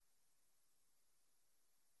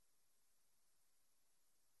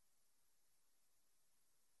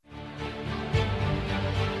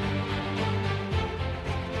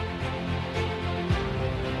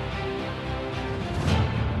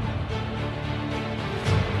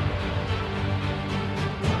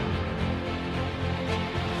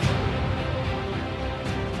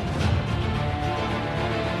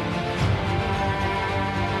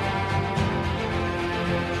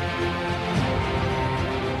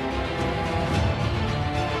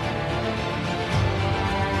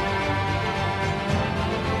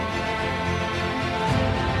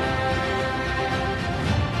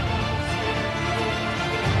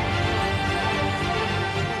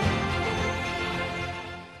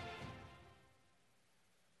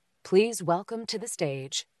Please welcome to the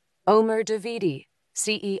stage Omer Davidi,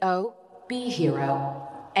 CEO, Bee Hero,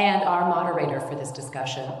 and our moderator for this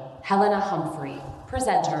discussion, Helena Humphrey,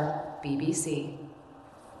 presenter, BBC.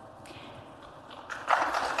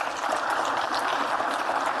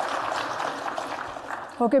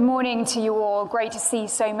 Well, good morning to you all. Great to see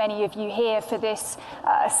so many of you here for this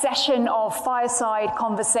session of fireside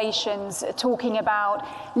conversations talking about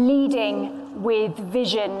leading with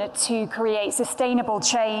vision to create sustainable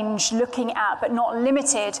change, looking at but not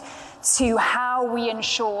limited to how we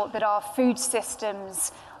ensure that our food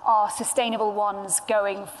systems are sustainable ones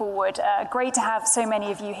going forward. Great to have so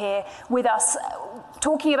many of you here with us.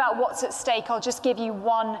 Talking about what's at stake, I'll just give you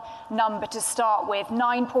one number to start with,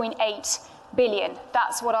 9.8 billion.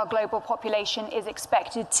 That's what our global population is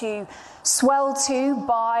expected to swell to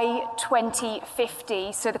by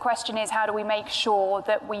 2050. So the question is, how do we make sure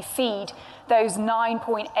that we feed those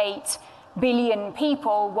 9.8 billion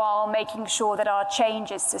people while making sure that our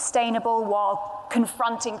change is sustainable, while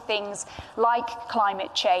confronting things like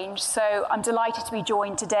climate change? So I'm delighted to be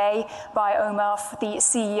joined today by Omer, the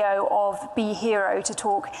CEO of Bee Hero, to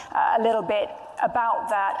talk a little bit about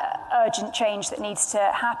that urgent change that needs to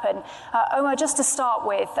happen. Omer, just to start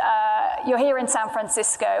with, you're here in San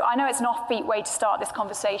Francisco. I know it's an offbeat way to start this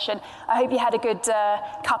conversation. I hope you had a good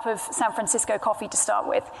cup of San Francisco coffee to start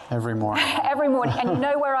with. Every morning. Every morning. And you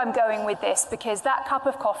know where I'm going with this, because that cup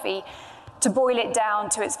of coffee, to boil it down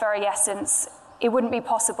to its very essence, it wouldn't be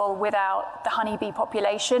possible without the honeybee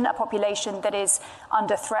population, a population that is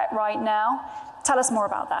under threat right now. Tell us more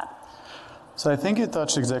about that. So I think you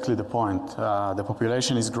touched exactly the point. The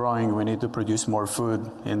population is growing. We need to produce more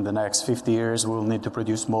food. In the next 50 years, we'll need to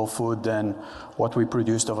produce more food than what we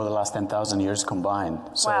produced over the last 10,000 years combined.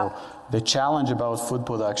 So wow. The challenge about food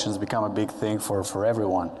production has become a big thing for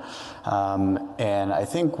everyone. And I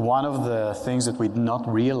think one of the things that we did not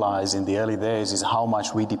realize in the early days is how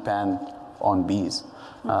much we depend on bees.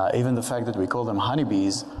 Even the fact that we call them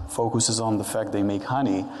honeybees focuses on the fact they make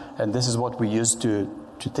honey, and this is what we used to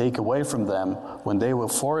take away from them when they were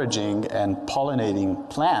foraging and pollinating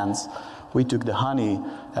plants. We took the honey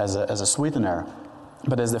as a sweetener.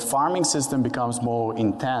 But as the farming system becomes more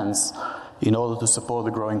intense, in order to support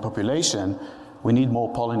the growing population, we need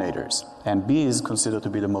more pollinators. And bees considered to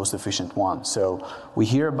be the most efficient one. So we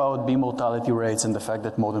hear about bee mortality rates and the fact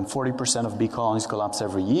that more than 40% of bee colonies collapse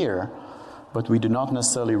every year, but we do not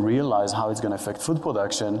necessarily realize how it's going to affect food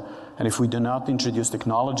production. And if we do not introduce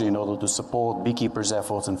technology in order to support beekeepers'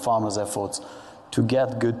 efforts and farmers' efforts to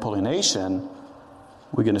get good pollination,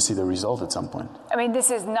 we're going to see the result at some point. I mean,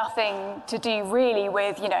 this is nothing to do really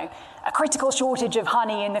with, a critical shortage of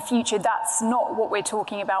honey in the future. That's not what we're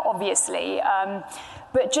talking about, obviously.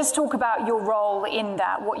 But just talk about your role in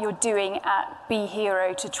that, what you're doing at Bee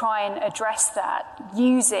Hero to try and address that,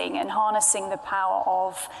 using and harnessing the power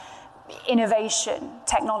of innovation,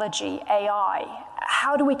 technology, AI.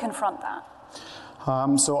 How do we confront that?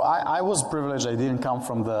 So I was privileged. I didn't come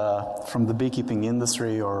from the beekeeping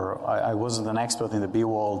industry, or I wasn't an expert in the bee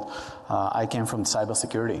world. I came from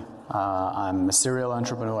cybersecurity. I'm a serial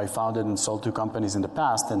entrepreneur. I founded and sold 2 companies in the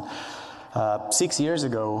past. And 6 years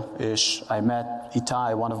ago-ish, I met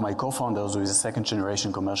Itai, one of my co-founders, who is a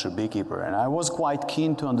 2nd-generation commercial beekeeper. And I was quite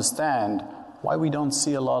keen to understand why we don't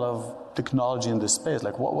see a lot of technology in this space.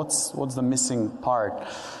 Like, what's the missing part?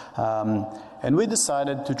 And we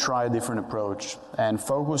decided to try a different approach and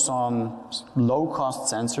focus on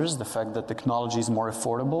low-cost sensors, the fact that technology is more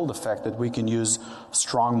affordable, the fact that we can use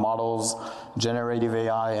strong models, generative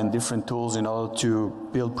AI, and different tools in order to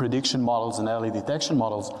build prediction models and early detection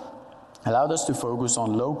models, allowed us to focus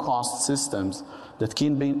on low-cost systems that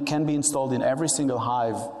can be installed in every single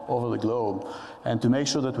hive over the globe, and to make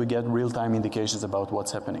sure that we get real-time indications about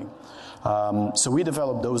what's happening. So we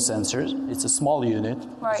developed those sensors. It's a small unit,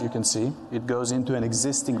 right, as you can see. It goes into an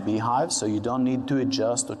existing beehive, so you don't need to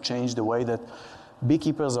adjust or change the way that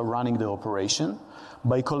beekeepers are running the operation.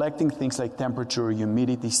 By collecting things like temperature,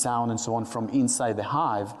 humidity, sound, and so on from inside the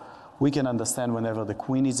hive, we can understand whenever the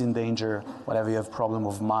queen is in danger, whenever you have problem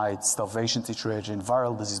of mites, starvation situation,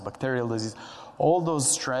 viral disease, bacterial disease, all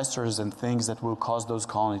those stressors and things that will cause those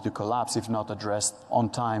colonies to collapse if not addressed on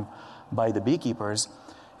time by the beekeepers.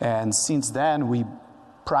 And since then, we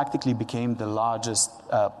practically became the largest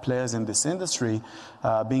players in this industry,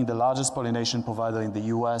 being the largest pollination provider in the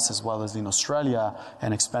US as well as in Australia,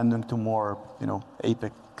 and expanding to more,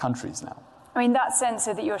 APEC countries now. I mean, that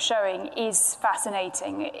sensor that you're showing is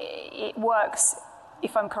fascinating. It works,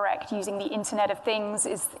 if I'm correct, using the Internet of Things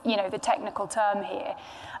is, the technical term here.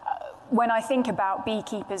 When I think about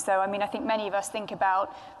beekeepers, though, I mean, I think many of us think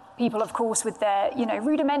about people, of course, with their,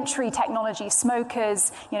 rudimentary technology,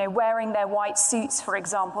 smokers, wearing their white suits, for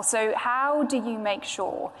example. So how do you make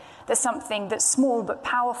sure that something that's small but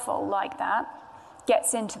powerful like that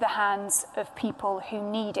gets into the hands of people who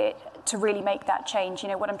need it to really make that change?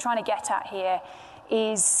 What I'm trying to get at here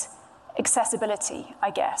is accessibility,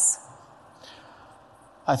 I guess.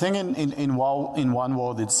 I think in one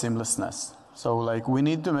word, it's seamlessness. So we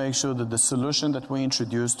need to make sure that the solution that we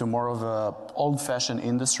introduce to more of old-fashioned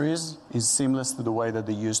industries is seamless to the way that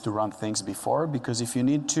they used to run things before. Because if you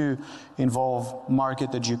need to involve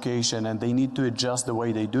market education and they need to adjust the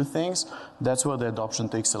way they do things, that's where the adoption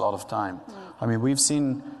takes a lot of time. I mean, we've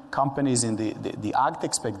seen companies in the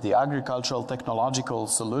ag-tech space, the agricultural technological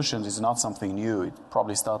solutions is not something new. It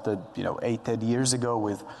probably started 8-10 years ago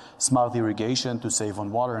with smart irrigation to save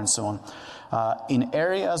on water and so on. In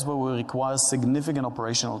areas where we require significant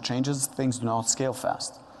operational changes, things do not scale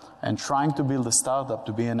fast. And trying to build a startup,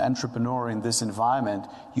 to be an entrepreneur in this environment,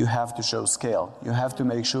 you have to show scale. You have to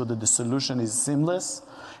make sure that the solution is seamless.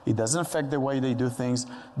 It doesn't affect the way they do things.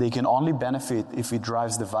 They can only benefit if it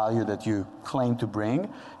drives the value that you claim to bring.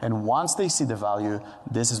 And once they see the value,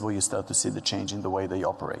 this is where you start to see the change in the way they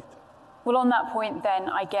operate. Well, on that point then,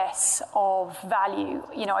 I guess, of value,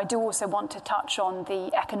 I do also want to touch on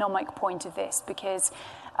the economic point of this, because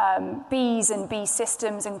bees and bee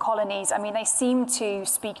systems and colonies, I mean, they seem to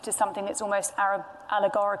speak to something that's almost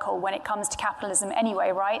allegorical when it comes to capitalism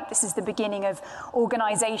anyway, right? This is the beginning of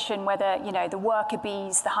organization, whether, the worker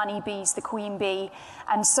bees, the honey bees, the queen bee,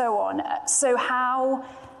 and so on. So how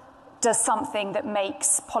does something that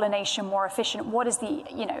makes pollination more efficient, what is the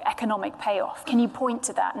economic payoff? Can you point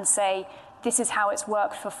to that and say, this is how it's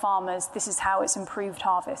worked for farmers, this is how it's improved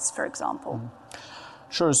harvests, for example?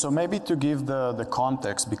 Sure. So maybe to give the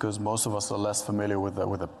context, because most of us are less familiar with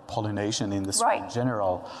the pollination industry in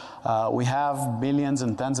general, we have millions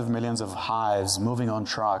and tens of millions of hives moving on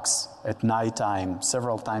trucks at nighttime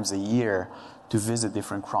several times a year to visit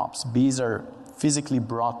different crops. Bees are physically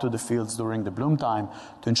brought to the fields during the bloom time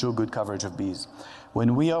to ensure good coverage of bees.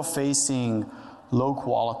 When we are facing low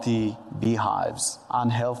quality beehives,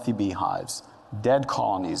 unhealthy beehives, dead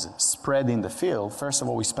colonies spread in the field, first of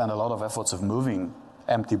all, we spend a lot of efforts of moving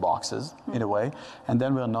empty boxes in a way, and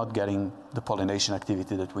then we're not getting the pollination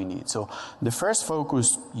activity that we need. So the first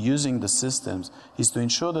focus using the systems is to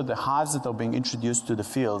ensure that the hives that are being introduced to the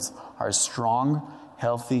fields are strong,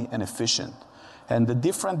 healthy, and efficient. And the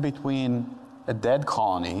difference between a dead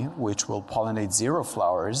colony, which will pollinate 0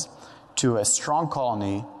 flowers, to a strong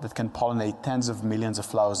colony that can pollinate tens of millions of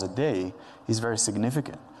flowers a day is very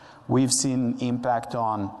significant. We've seen impact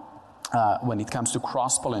on, when it comes to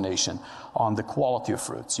cross-pollination, on the quality of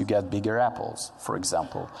fruits. You get bigger apples, for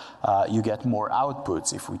example. You get more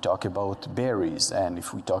outputs if we talk about berries, and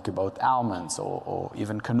if we talk about almonds or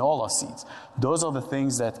even canola seeds. Those are the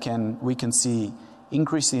things that we can see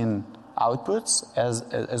increase in outputs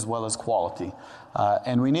as well as quality.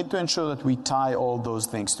 And we need to ensure that we tie all those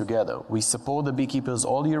things together. We support the beekeepers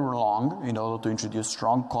all year long in order to introduce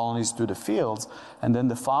strong colonies to the fields, and then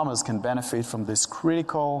the farmers can benefit from this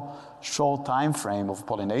critical short time frame of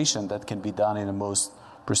pollination that can be done in the most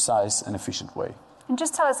precise and efficient way. And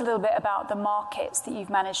just tell us a little bit about the markets that you've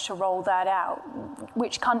managed to roll that out.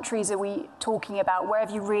 Which countries are we talking about? Where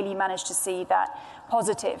have you really managed to see that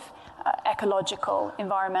positive ecological,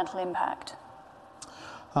 environmental impact?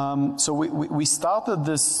 So we started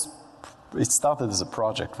this, it started as a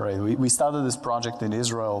project, right? We started this project in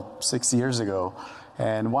Israel 6 years ago.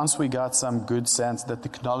 And once we got some good sense that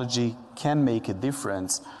technology can make a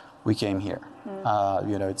difference, we came here.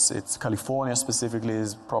 It's California specifically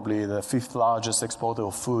is probably the 5th largest exporter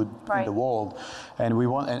of food in the world. And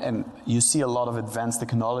and you see a lot of advanced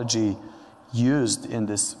technology used in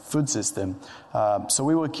this food system. So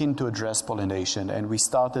we were keen to address pollination, and we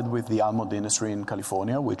started with the almond industry in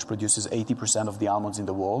California, which produces 80% of the almonds in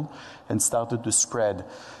the world, and started to spread.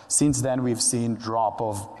 Since then, we've seen drop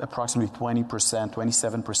of approximately 20%,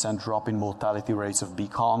 27% drop in mortality rates of bee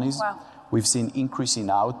colonies. Wow. We've seen increase in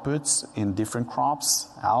outputs in different crops,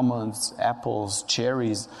 almonds, apples,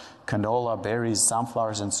 cherries, canola, berries,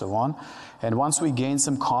 sunflowers, and so on. And once we gained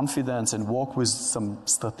some confidence and worked with some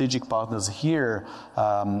strategic partners here,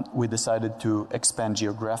 we decided to expand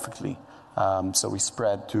geographically. So we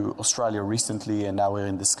spread to Australia recently, and now we're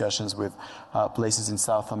in discussions with places in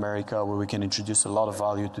South America where we can introduce a lot of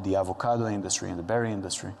value to the avocado industry and the berry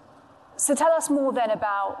industry. So tell us more then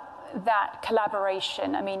about that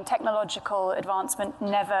collaboration. I mean, technological advancement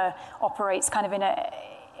never operates kind of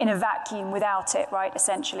in in a vacuum without it, right,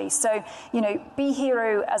 essentially. So, Bee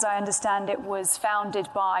Hero, as I understand it, was founded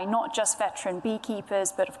by not just veteran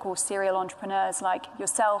beekeepers, but of course serial entrepreneurs like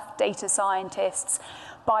yourself, data scientists,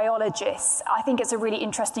 biologists. I think it's a really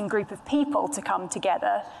interesting group of people to come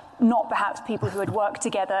together, not perhaps people who had worked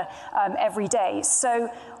together every day. So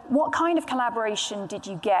what kind of collaboration did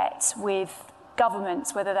you get with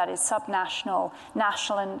governments, whether that is subnational,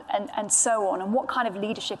 national, and so on, and what kind of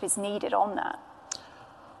leadership is needed on that?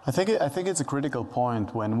 I think it's a critical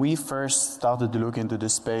point. When we first started to look into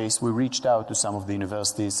this space, we reached out to some of the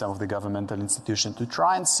universities, some of the governmental institutions to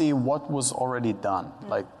try and see what was already done.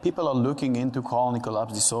 Like, people are looking into colony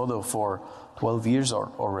collapse disorder for 12 years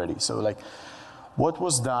already. So, like, what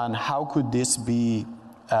was done? How could this be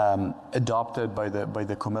adopted by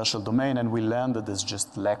the commercial domain? And we learned that there's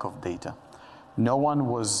just lack of data. No one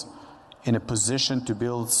was in a position to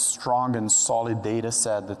build strong and solid data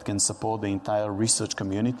set that can support the entire research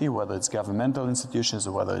community, whether it's governmental institutions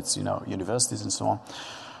or whether it's universities and so on.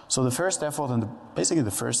 So the first effort and basically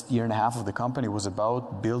the first year and a half of the company was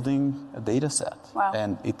about building a data set. Wow.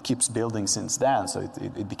 And it keeps building since then, so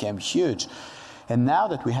it became huge. And now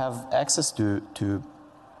that we have access to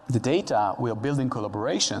the data, we are building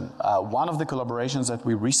collaboration. One of the collaborations that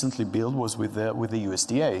we recently built was with the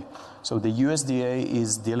USDA. So the USDA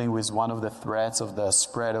is dealing with one of the threats of the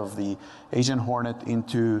spread of the Asian hornet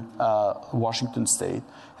into Washington state.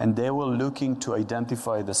 And they were looking to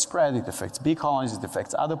identify the spread. It affects bee colonies, it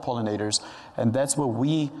affects other pollinators. And that's where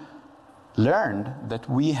we learned that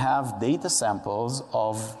we have data samples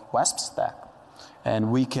of wasp stack.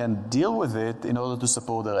 And we can deal with it in order to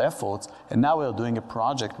support their efforts. And now we're doing a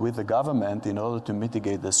project with the government in order to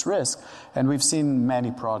mitigate this risk. And we've seen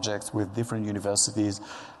many projects with different universities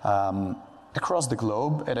across the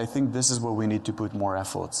globe. And I think this is where we need to put more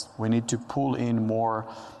efforts. We need to pull in more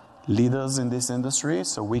leaders in this industry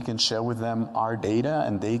so we can share with them our data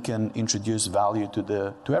and they can introduce value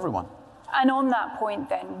to everyone. And on that point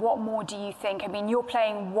then, what more do you think? I mean, you're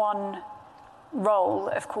playing one role,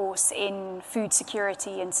 of course, in food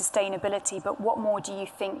security and sustainability, but what more do you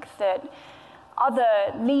think that other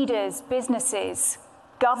leaders, businesses,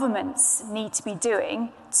 governments need to be doing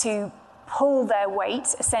to pull their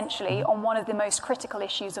weight, essentially, on one of the most critical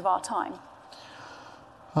issues of our time?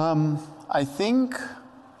 I think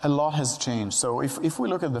a lot has changed. So if we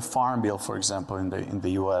look at the Farm Bill, for example, in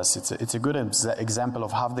the US, it's a good example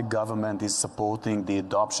of how the government is supporting the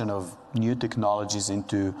adoption of new technologies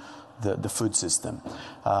into the food system.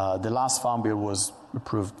 The last Farm Bill was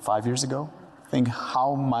approved 5 years ago. Think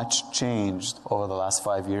how much changed over the last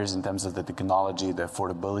 5 years in terms of the technology, the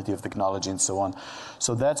affordability of technology, and so on.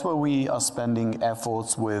 So that's where we are spending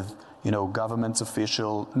efforts with government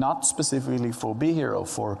official, not specifically for Bee Hero,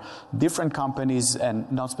 for different companies,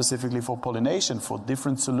 and not specifically for pollination, for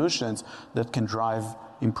different solutions that can drive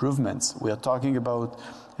improvements. We are talking about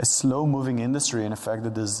a slow-moving industry, and the fact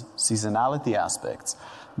that there's seasonality aspects.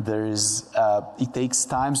 It takes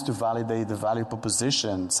time to validate the value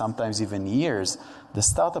proposition, sometimes even years. The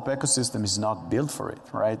startup ecosystem is not built for it,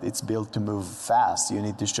 right? It's built to move fast. You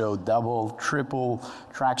need to show double, triple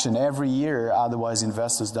traction every year, otherwise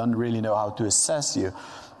investors don't really know how to assess you.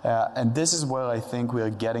 And this is where I think we are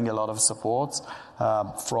getting a lot of support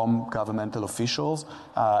from governmental officials,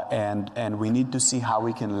 and we need to see how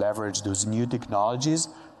we can leverage those new technologies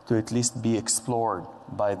to at least be explored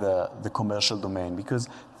by the commercial domain, because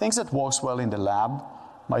things that works well in the lab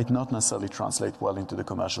might not necessarily translate well into the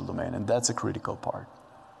commercial domain, and that's a critical part.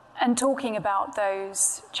 And talking about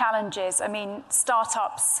those challenges, I mean,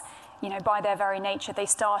 startups, by their very nature, they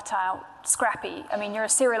start out scrappy. I mean, you're a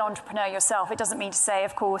serial entrepreneur yourself. It doesn't mean to say,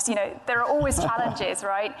 of course, there are always challenges,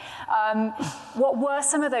 right? What were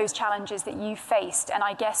some of those challenges that you faced? And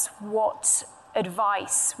I guess what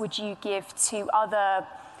advice would you give to other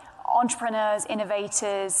entrepreneurs,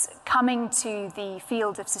 innovators coming to the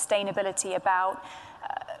field of sustainability about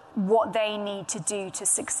what they need to do to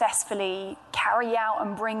successfully carry out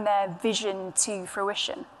and bring their vision to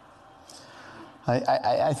fruition?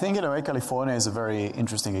 I think, in a way, California is a very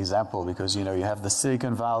interesting example because, you have the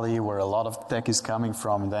Silicon Valley where a lot of tech is coming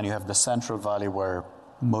from, and then you have the Central Valley where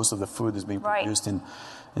most of the food is being produced in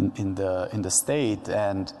the state.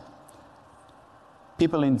 And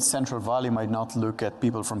people in Central Valley might not look at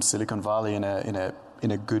people from Silicon Valley in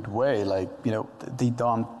a good way. Like,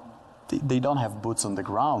 they don't have boots on the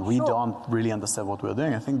ground. We don't really understand what we're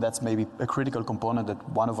doing. I think that's maybe a critical component that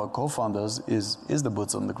one of our co-founders is the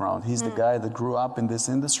boots on the ground. He's the guy that grew up in this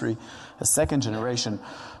industry, a second generation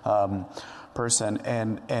person.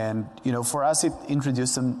 And for us, it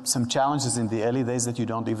introduced some challenges in the early days that you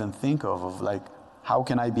don't even think of like how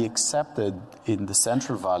can I be accepted in the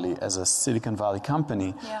Central Valley as a Silicon Valley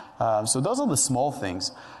company? Yeah. So those are the small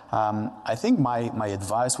things. I think my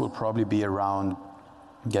advice will probably be around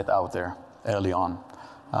get out there early on.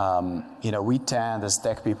 We tend as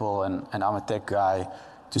tech people, and I'm a tech guy,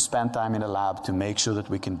 to spend time in the lab to make sure that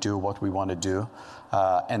we can do what we want to do.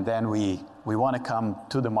 And then we want to come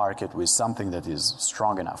to the market with something that is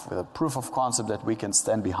strong enough, with a proof of concept that we can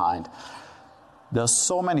stand behind. There's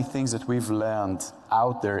so many things that we've learned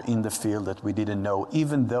out there in the field that we didn't know,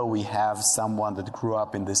 even though we have someone that grew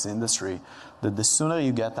up in this industry, that the sooner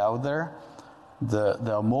you get out there,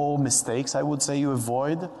 the more mistakes, I would say, you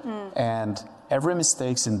avoid. And every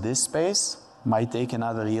mistake in this space might take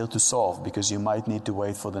another year to solve because you might need to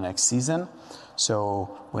wait for the next season.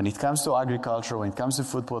 So when it comes to agriculture, when it comes to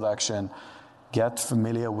food production, get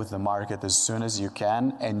familiar with the market as soon as you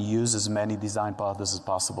can and use as many design partners as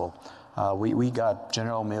possible. We got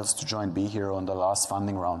General Mills to join Be Hero on the last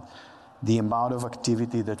funding round. The amount of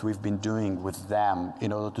activity that we've been doing with them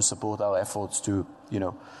in order to support our efforts to,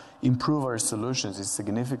 improve our solutions is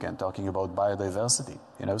significant, talking about biodiversity,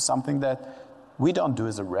 something that we don't do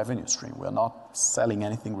as a revenue stream. We're not selling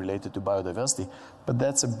anything related to biodiversity, but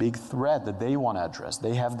that's a big threat that they want to address.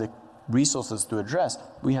 They have the resources to address.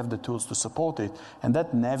 We have the tools to support it, and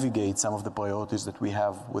that navigates some of the priorities that we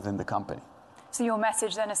have within the company. So your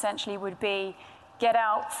message then essentially would be, get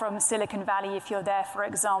out from Silicon Valley if you're there, for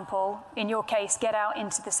example. In your case, get out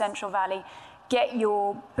into the Central Valley, get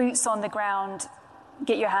your boots on the ground,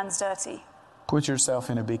 get your hands dirty. Put yourself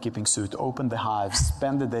in a beekeeping suit, open the hive,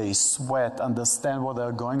 spend the day, sweat, understand what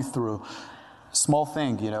they're going through. Small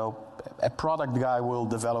thing, a product guy will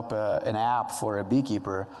develop an app for a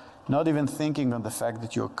beekeeper, not even thinking on the fact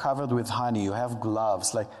that you're covered with honey, you have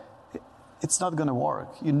gloves. It's not going to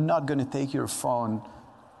work. You're not going to take your phone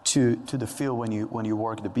to the field when you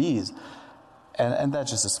work the bees. And that's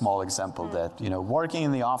just a small example that, working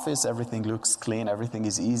in the office, everything looks clean, everything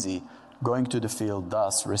is easy. Going to the field,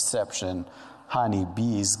 dust, reception, honey,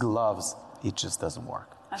 bees, gloves, it just doesn't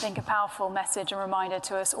work. I think a powerful message and reminder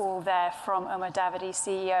to us all there from Omer Davidi,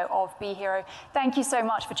 CEO of Be Hero. Thank you so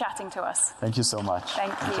much for chatting to us. Thank you so much.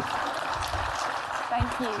 Thank you.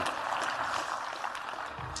 Thank you.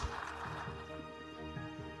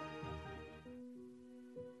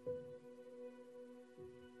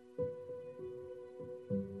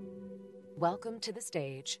 Welcome to the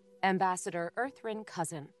stage, Ambassador Earthrin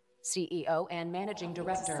Cousin, CEO and Managing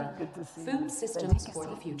Director, Food Systems for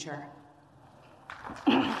the Future.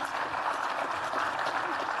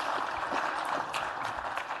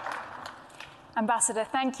 Ambassador,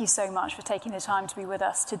 thank you so much for taking the time to be with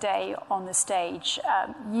us today on the stage.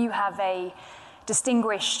 You have a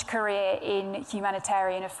distinguished career in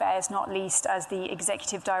humanitarian affairs, not least as the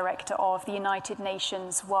Executive Director of the United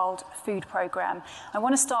Nations World Food Programme. I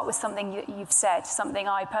want to start with something that you've said, something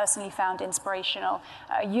I personally found inspirational.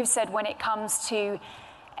 You've said when it comes to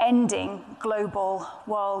ending global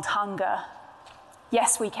world hunger,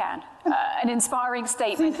 yes, we can. An inspiring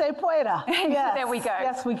statement. Si se pueda. Yes. There we go.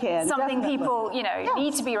 Yes, we can. Something definitely. People,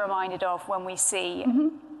 need to be reminded of when we see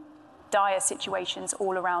dire situations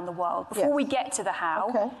all around the world. Before we get to the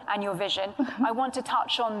how and your vision, I want to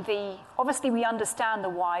touch on obviously we understand the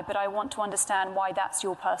why, but I want to understand why that's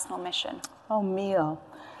your personal mission. Oh, Mia.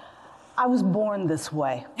 I was born this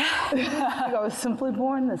way. I was simply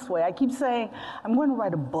born this way. I keep saying, I'm going to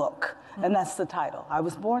write a book, and that's the title. I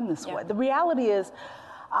was born this way. The reality is,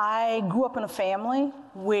 I grew up in a family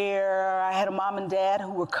where I had a mom and dad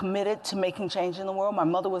who were committed to making change in the world. My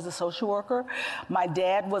mother was a social worker. My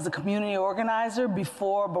dad was a community organizer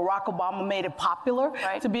before Barack Obama made it popular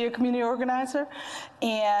to be a community organizer.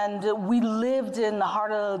 And we lived in the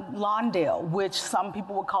heart of Lawndale, which some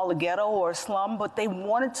people would call a ghetto or a slum, but they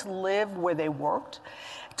wanted to live where they worked,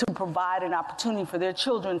 to provide an opportunity for their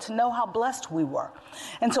children to know how blessed we were.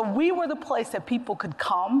 And so we were the place that people could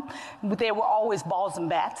come. There were always balls and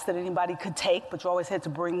bats that anybody could take, but you always had to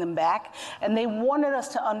bring them back. And they wanted us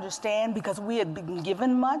to understand, because we had been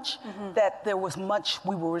given much, that there was much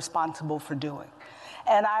we were responsible for doing.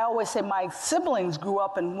 And I always say my siblings grew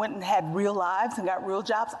up and went and had real lives and got real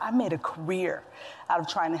jobs. I made a career out of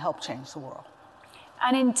trying to help change the world.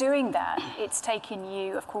 And in doing that, it's taken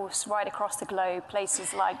you, of course, right across the globe,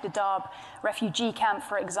 places like the Dadaab refugee camp,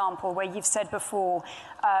 for example, where you've said before,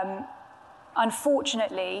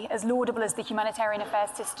 unfortunately, as laudable as the humanitarian affairs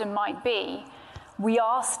system might be, we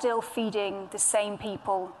are still feeding the same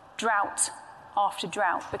people drought after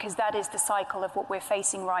drought, because that is the cycle of what we're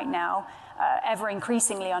facing right now, ever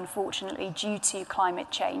increasingly, unfortunately, due to climate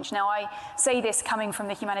change. Now, I say this coming from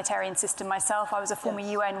the humanitarian system myself. I was a former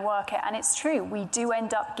UN worker, and it's true. We do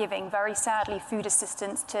end up giving, very sadly, food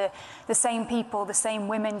assistance to the same people, the same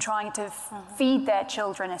women trying to feed their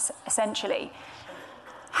children, essentially.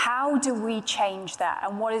 How do we change that?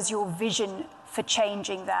 And what is your vision for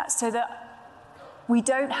changing that so that we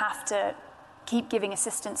don't have to keep giving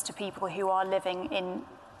assistance to people who are living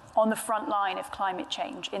on the front line of climate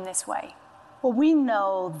change in this way? Well, we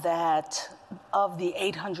know that of the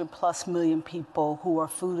 800 plus million people who are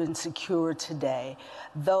food insecure today,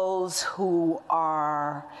 those who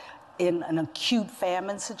are in an acute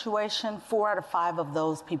famine situation, 4 out of 5 of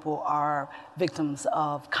those people are victims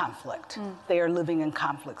of conflict. They are living in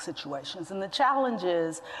conflict situations. And the challenge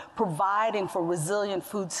is providing for resilient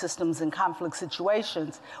food systems in conflict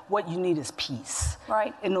situations. What you need is peace.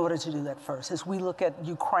 Right. In order to do that first. As we look at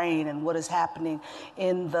Ukraine and what is happening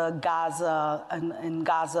in Gaza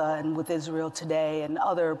and with Israel today and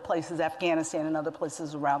other places, Afghanistan and other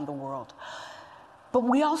places around the world. But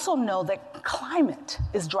we also know that climate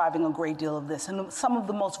is driving a great deal of this. And some of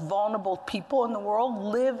the most vulnerable people in the world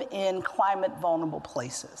live in climate vulnerable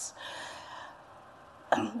places.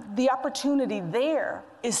 The opportunity there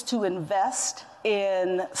is to invest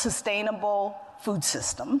in sustainable food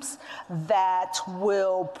systems that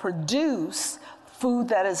will produce food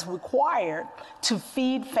that is required to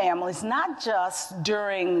feed families, not just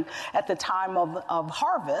at the time of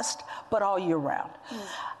harvest, but all year round.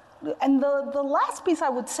 And the last piece I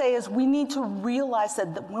would say is we need to realize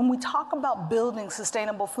that when we talk about building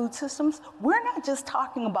sustainable food systems, we're not just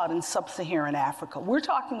talking about in sub-Saharan Africa. We're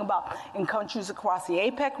talking about in countries across the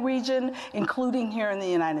APEC region, including here in the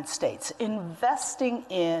United States, investing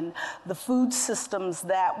in the food systems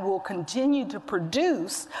that will continue to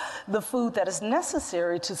produce the food that is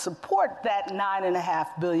necessary to support that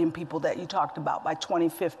 9.5 billion people that you talked about by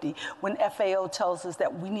 2050, when FAO tells us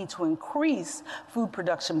that we need to increase food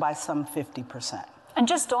production by some 50%. And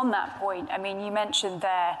just on that point, I mean, you mentioned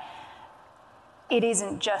there, it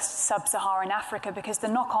isn't just sub-Saharan Africa, because the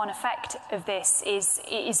knock-on effect of this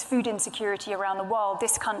is food insecurity around the world.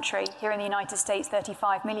 This country, here in the United States,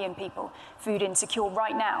 35 million people, food insecure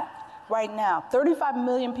right now. Right now, 35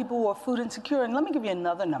 million people who are food insecure. And let me give you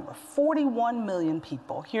another number, 41 million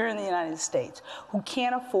people here in the United States who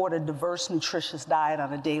can't afford a diverse, nutritious diet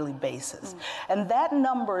on a daily basis. And that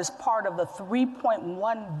number is part of the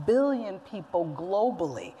 3.1 billion people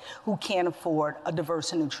globally who can't afford a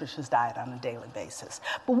diverse and nutritious diet on a daily basis.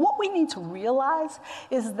 But what we need to realize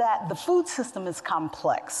is that the food system is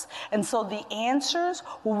complex. And so the answers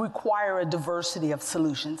will require a diversity of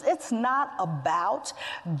solutions. It's not about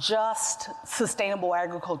just sustainable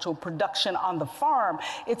agricultural production on the farm.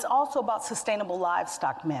 It's also about sustainable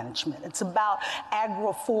livestock management. It's about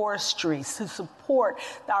agroforestry to support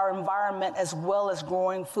our environment as well as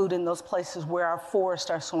growing food in those places where our forests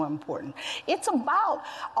are so important. It's about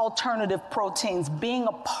alternative proteins being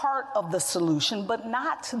a part of the solution, but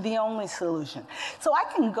not the only solution. So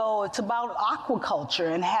it's about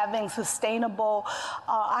aquaculture and having sustainable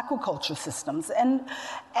aquaculture systems.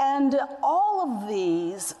 And all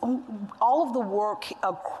of the work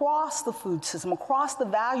across the food system, across the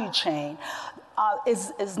value chain,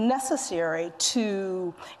 is necessary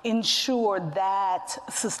to ensure that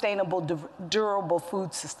sustainable, durable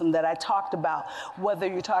food system that I talked about, whether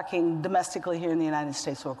you're talking domestically here in the United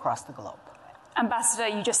States or across the globe. Ambassador,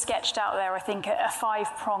 you just sketched out there, I think, a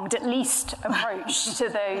 5-pronged, at least, approach to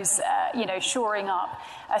those, shoring up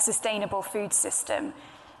a sustainable food system.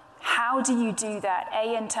 How do you do that?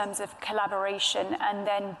 A, in terms of collaboration, and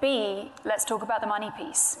then B, let's talk about the money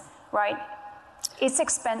piece, right? It's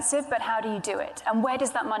expensive, but how do you do it? And where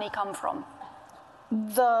does that money come from?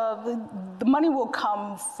 The money will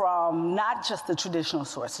come from not just the traditional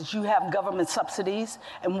sources. You have government subsidies,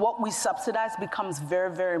 and what we subsidize becomes very,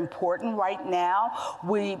 very important. Right now,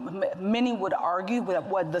 many would argue that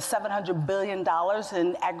the $700 billion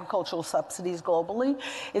in agricultural subsidies globally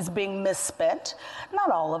is being misspent.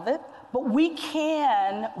 Not all of it. But we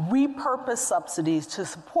can repurpose subsidies to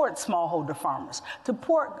support smallholder farmers, to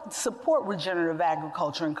support regenerative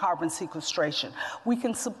agriculture and carbon sequestration. We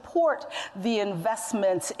can support the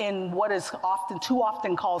investments in what is too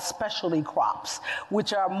often called specialty crops,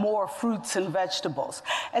 which are more fruits and vegetables.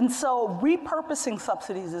 And so repurposing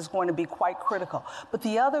subsidies is going to be quite critical. But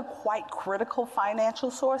the other quite critical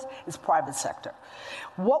financial source is private sector.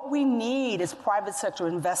 What we need is private sector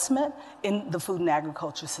investment in the food and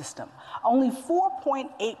agriculture system. Only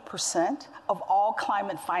 4.8% of all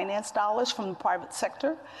climate finance dollars from the private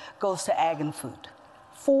sector goes to ag and food.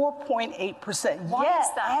 4.8%. Why Yet, is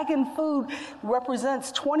that? ag and food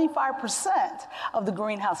represents 25% of the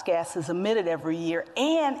greenhouse gases emitted every year,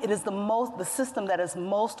 and it is the system that is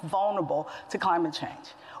most vulnerable to climate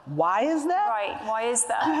change. Why is that? Right, why is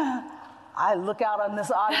that? I look out on this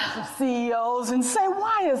audience of CEOs and say,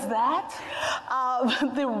 why is that?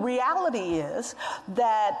 The reality is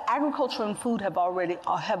that agriculture and food have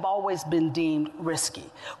always been deemed risky.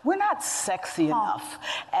 We're not sexy enough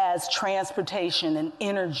as transportation and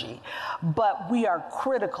energy, but we are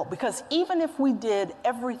critical, because even if we did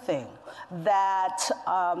everything that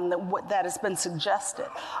has been suggested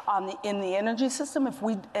in the energy system,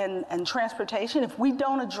 and transportation, if we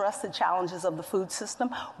don't address the challenges of the food system,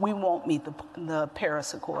 we won't meet the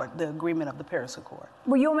Paris Accord, the agreement of the Paris Accord.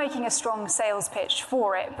 Well, you're making a strong sales pitch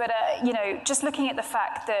for it, but just looking at the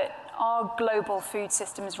fact that our global food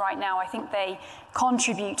systems right now, I think they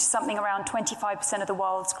contribute to something around 25% of the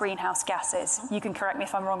world's greenhouse gases. You can correct me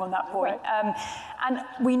if I'm wrong on that point. Right. And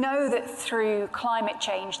we know that through climate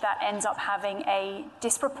change, that ends up having a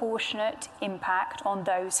disproportionate impact on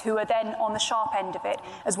those who are then on the sharp end of it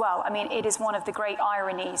as well. I mean, it is one of the great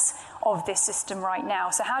ironies of this system right now.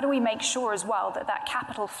 So how do we make sure as well that that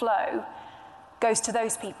capital flow goes to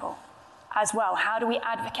those people as well? How do we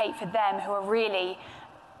advocate for them who are really,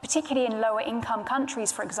 particularly in lower income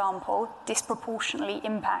countries, for example, disproportionately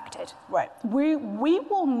impacted? Right. We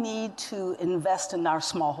will need to invest in our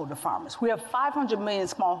smallholder farmers. We have 500 million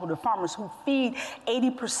smallholder farmers who feed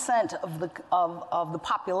 80% of the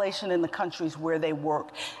population in the countries where they work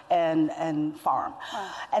and farm.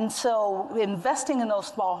 Wow. And so investing in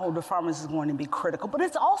those smallholder farmers is going to be critical. But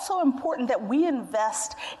it's also important that we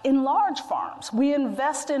invest in large farms. We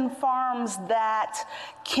invest in farms that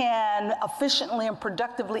can efficiently and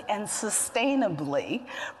productively and sustainably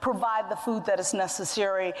provide the food that is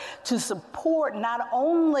necessary to support not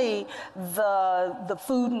only the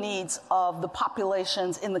food needs of the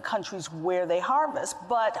populations in the countries where they harvest,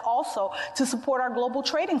 but also to support our global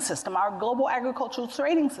trading system. Our global agricultural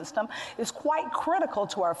trading system is quite critical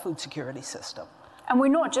to our food security system. And we're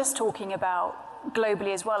not just talking about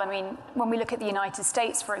globally as well. I mean, when we look at the United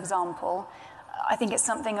States, for example, I think it's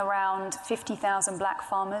something around 50,000 black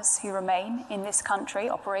farmers who remain in this country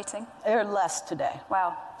operating. There are less today.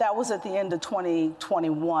 Wow. That was at the end of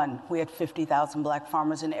 2021. We had 50,000 black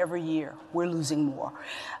farmers, and every year we're losing more.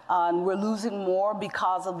 And we're losing more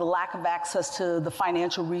because of the lack of access to the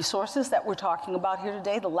financial resources that we're talking about here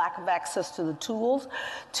today, the lack of access to the tools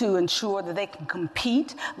to ensure that they can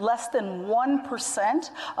compete. Less than 1%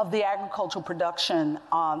 of the agricultural production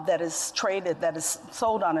that is traded, that is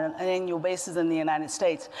sold on an annual basis in the United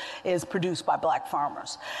States, is produced by black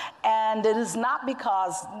farmers. And it is not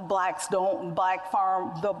because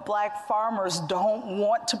the black farmers don't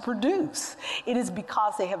want to produce. It is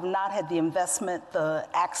because they have not had the investment, the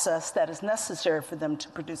access that is necessary for them to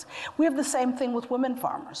produce. We have the same thing with women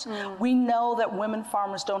farmers. We know that women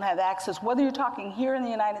farmers don't have access, whether you're talking here in the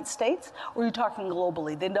United States or you're talking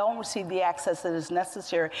globally. They don't receive the access that is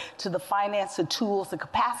necessary to the finance, the tools, the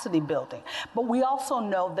capacity building. But we also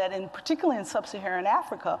know that particularly in sub-Saharan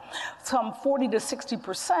Africa, some 40 to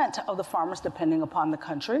 60% of the farmers, depending upon the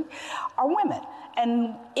country, are women.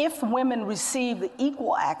 And if women receive the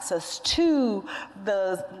equal access to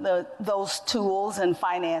those tools and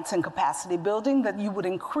finance and capacity building, that you would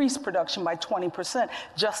increase production by 20%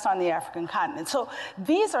 just on the African continent. So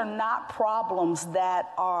these are not problems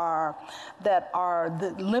that are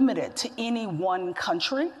limited to any one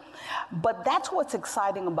country. But that's what's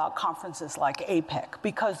exciting about conferences like APEC,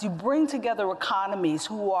 because you bring together economies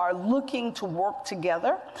who are looking to work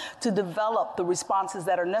together to develop the responses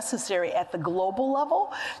that are necessary at the global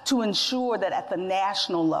level to ensure that at the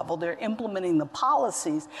national level they're implementing the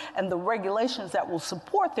policies and the regulations that will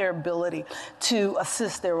support their ability to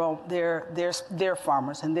assist their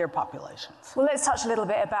farmers and their populations. Well, let's touch a little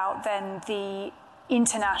bit about then the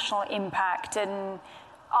international impact and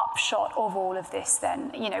upshot of all of this then.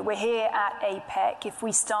 You know, we're here at APEC. If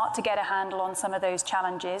we start to get a handle on some of those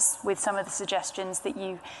challenges with some of the suggestions that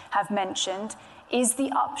you have mentioned, is the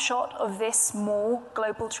upshot of this more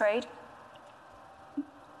global trade?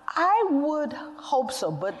 I would hope so,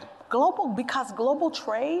 but global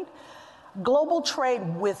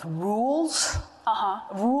trade with rules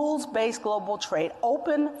Rules-based global trade,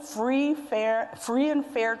 open, free and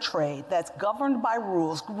fair trade that's governed by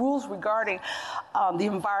rules regarding the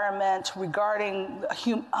environment, regarding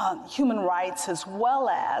human rights, as well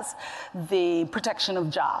as the protection of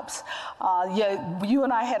jobs. You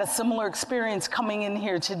and I had a similar experience coming in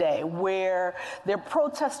here today, where there are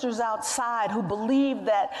protesters outside who believe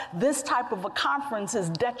that this type of a conference is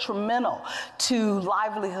detrimental to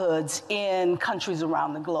livelihoods in countries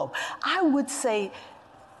around the globe. I would say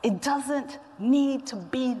it doesn't need to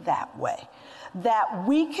be that way. That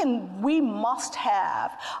we must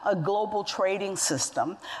have a global trading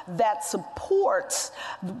system that supports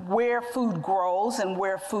where food grows and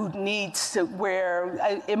where food needs to,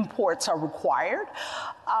 where imports are required.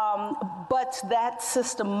 But that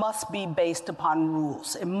system must be based upon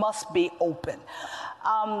rules. It must be open.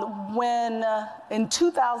 When in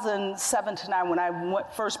 2007 to 9, when I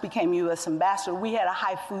first became U.S. ambassador, we had a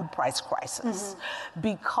high food price crisis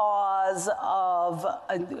because of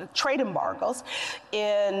trade embargoes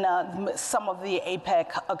in some of the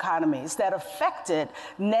APEC economies that affected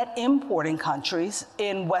net importing countries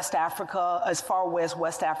in West Africa, as far away as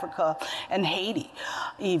West Africa and Haiti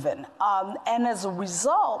even. And as a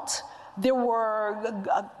result, there were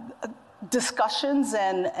discussions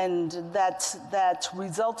and that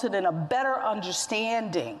resulted in a better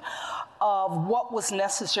understanding of what was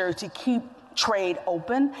necessary to keep trade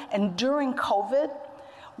open. And during COVID,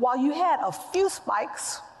 while you had a few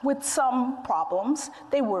spikes with some problems,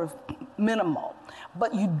 they were minimal,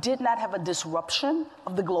 but you did not have a disruption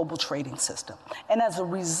of the global trading system. And as a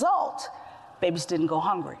result, babies didn't go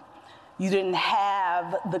hungry. You didn't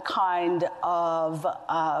have the kind of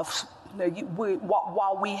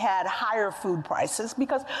while we had higher food prices,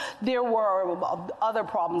 because there were other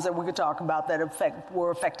problems that we could talk about that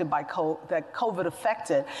were affected by that COVID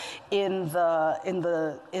affected in the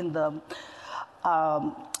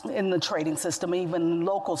trading system, even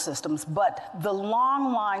local systems. But the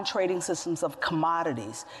long line trading systems of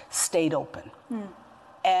commodities stayed open.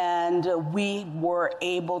 And we were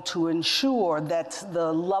able to ensure that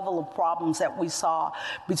the level of problems that we saw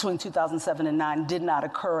between 2007 and 9 did not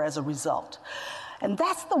occur as a result. And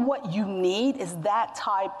that's what you need, is that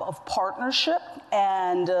type of partnership,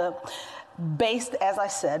 and based, as I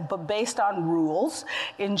said, but based on rules,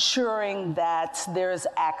 ensuring that there is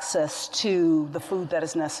access to the food that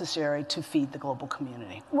is necessary to feed the global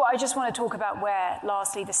community. Well, I just want to talk about where,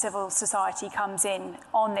 lastly, the civil society comes in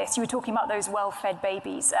on this. You were talking about those well-fed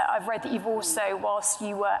babies. I've read that you've also, whilst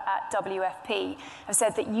you were at WFP, have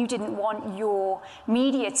said that you didn't want your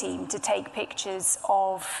media team to take pictures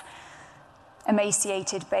of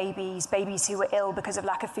emaciated babies, babies who were ill because of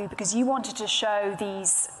lack of food, because you wanted to show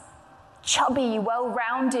these chubby,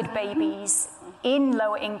 well-rounded babies in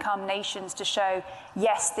lower-income nations to show,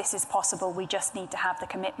 yes, this is possible, we just need to have the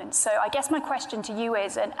commitment. So I guess my question to you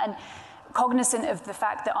is, and cognizant of the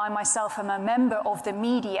fact that I myself am a member of the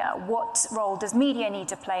media, what role does media need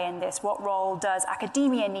to play in this? What role does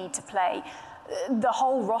academia need to play? The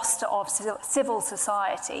whole roster of civil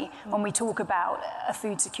society when we talk about a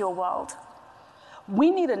food-secure world.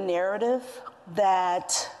 We need a narrative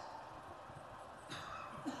that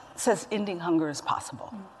says ending hunger is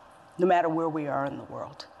possible, no matter where we are in the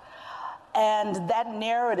world. And that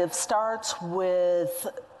narrative starts with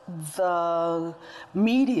the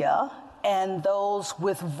media and those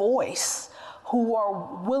with voice who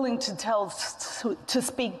are willing to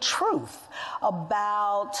speak truth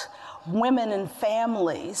about women and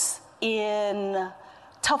families in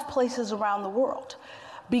tough places around the world.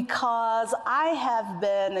 Because I have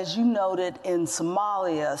been, as you noted, in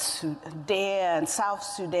Somalia, Sudan, South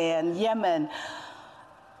Sudan, Yemen.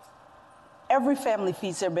 Every family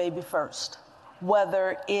feeds their baby first,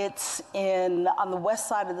 whether it's on the west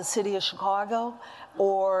side of the city of Chicago,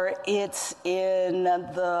 or it's in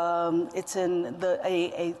a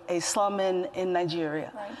slum in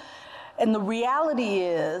Nigeria. Right. And the reality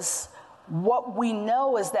is, what we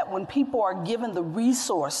know is that when people are given the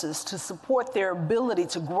resources to support their ability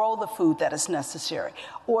to grow the food that is necessary,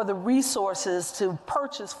 or the resources to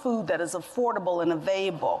purchase food that is affordable and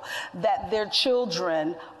available, that their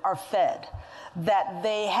children are fed, that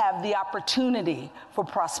they have the opportunity for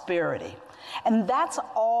prosperity. And that's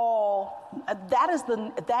all,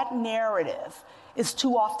 that narrative is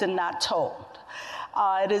too often not told.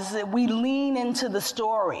 We lean into the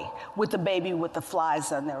story with the baby with the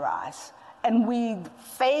flies on their eyes. And we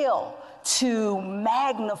fail to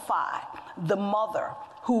magnify the mother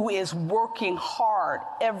who is working hard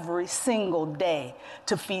every single day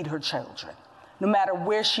to feed her children, no matter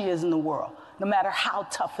where she is in the world, no matter how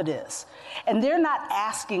tough it is. And they're not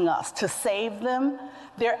asking us to save them,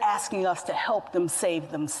 they're asking us to help them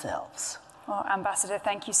save themselves. Well, Ambassador,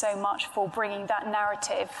 thank you so much for bringing that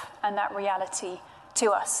narrative and that reality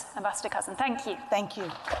to us. Ambassador Cousin, thank you. Thank you.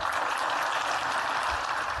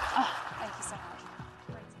 Thank you so much.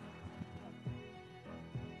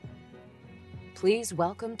 Please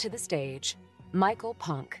welcome to the stage Michael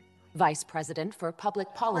Punk, Vice President for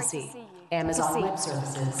Public Policy, Amazon Web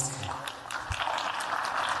Services.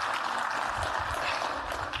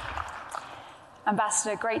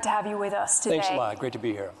 Ambassador, great to have you with us today. Thanks a lot. Great to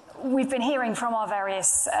be here. We've been hearing from our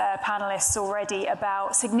various panelists already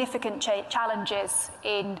about significant challenges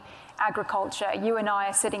in agriculture. You and I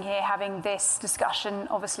are sitting here having this discussion,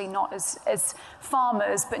 obviously not as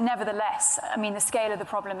farmers, but nevertheless, I mean, the scale of the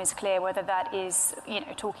problem is clear, whether that is,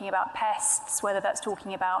 talking about pests, whether that's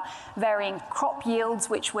talking about varying crop yields,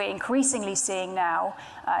 which we're increasingly seeing now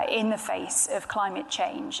in the face of climate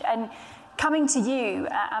change. And coming to you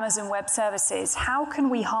at Amazon Web Services, how can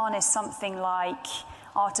we harness something like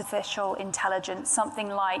artificial intelligence, something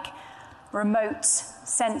like remote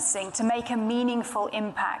sensing to make a meaningful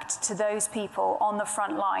impact to those people on the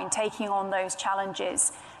front line, taking on those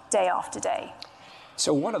challenges day after day?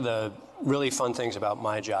 So one of the really fun things about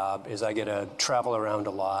my job is I get to travel around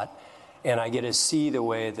a lot, and I get to see the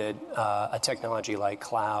way that a technology like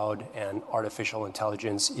cloud and artificial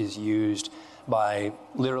intelligence is used by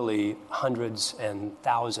literally hundreds and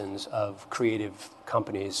thousands of creative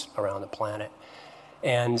companies around the planet.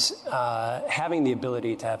 And having the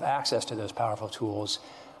ability to have access to those powerful tools,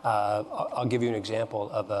 I'll give you an example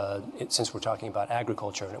of since we're talking about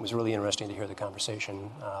agriculture, and it was really interesting to hear the conversation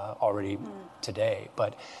already today.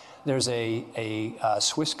 But there's a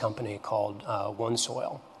Swiss company called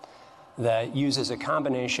OneSoil that uses a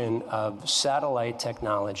combination of satellite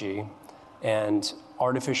technology and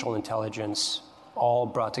artificial intelligence all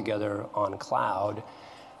brought together on cloud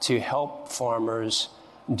to help farmers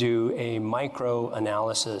do a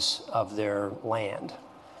micro-analysis of their land.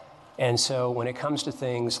 And so when it comes to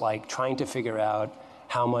things like trying to figure out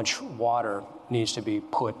how much water needs to be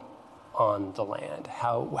put on the land,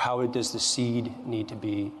 how does the seed need to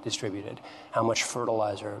be distributed, how much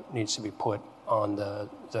fertilizer needs to be put on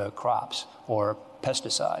the crops or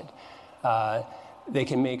pesticide, they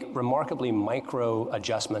can make remarkably micro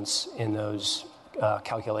adjustments in those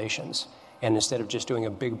calculations. And instead of just doing a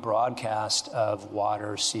big broadcast of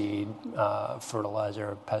water, seed,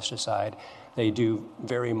 fertilizer, pesticide, they do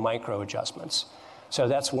very micro adjustments. So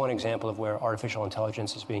that's one example of where artificial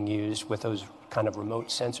intelligence is being used with those kind of remote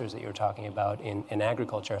sensors that you're talking about in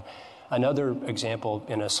agriculture. Another example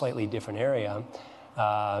in a slightly different area,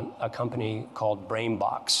 a company called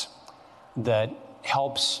BrainBox that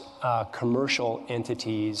helps commercial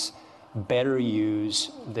entities better use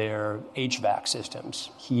their HVAC systems,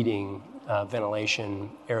 heating, ventilation,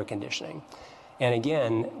 air conditioning. And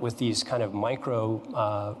again, with these kind of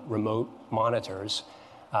micro remote monitors,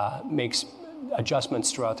 makes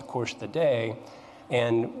adjustments throughout the course of the day.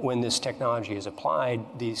 And when this technology is applied,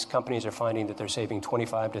 these companies are finding that they're saving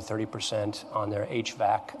 25 to 30% on their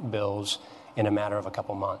HVAC bills in a matter of a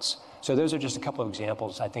couple months. So those are just a couple of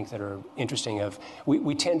examples I think that are interesting.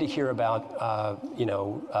 We tend to hear about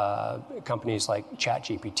companies like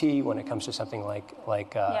ChatGPT when it comes to something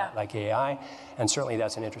like AI, and certainly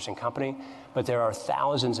that's an interesting company. But there are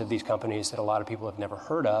thousands of these companies that a lot of people have never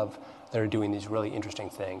heard of that are doing these really interesting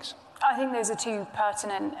things. I think those are two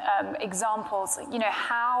pertinent examples.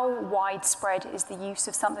 How widespread is the use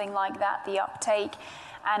of something like that, the uptake?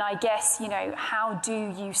 And I guess, how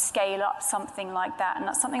do you scale up something like that? And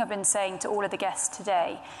that's something I've been saying to all of the guests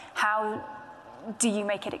today. How do you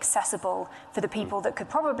make it accessible for the people that could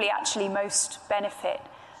probably actually most benefit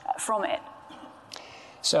from it?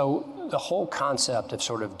 So the whole concept of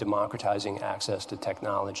sort of democratizing access to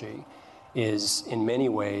technology is in many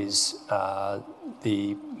ways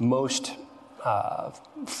the most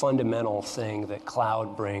fundamental thing that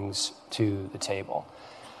cloud brings to the table.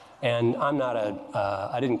 And I'm not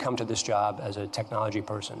I didn't come to this job as a technology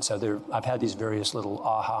person. So I've had these various little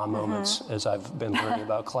aha moments as I've been learning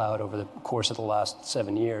about cloud over the course of the last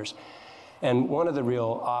 7 years. And one of the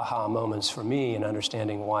real aha moments for me in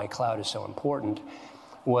understanding why cloud is so important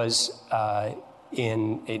was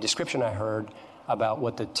in a description I heard about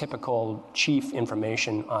what the typical chief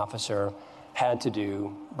information officer had to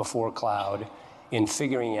do before cloud in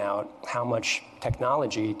figuring out how much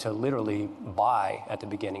technology to literally buy at the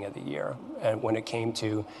beginning of the year. And when it came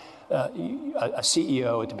to a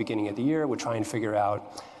CEO at the beginning of the year would try and figure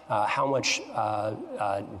out how much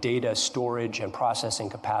data storage and processing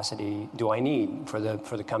capacity do I need for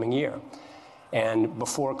the coming year. And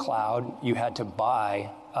before cloud, you had to buy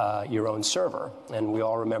your own server. And we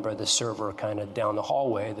all remember the server kind of down the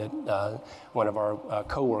hallway that one of our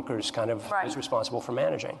coworkers kind of was responsible for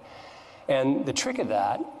managing. And the trick of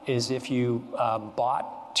that is if you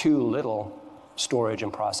bought too little storage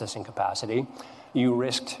and processing capacity, you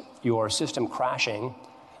risked your system crashing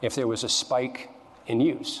if there was a spike in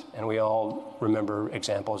use. And we all remember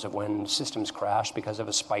examples of when systems crashed because of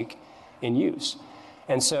a spike in use.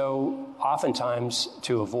 And so oftentimes,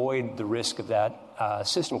 to avoid the risk of that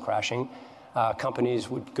system crashing, companies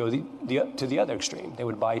would go to the other extreme. They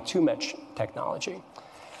would buy too much technology.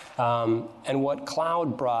 And what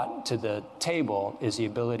cloud brought to the table is the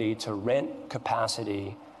ability to rent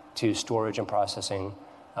capacity to storage and processing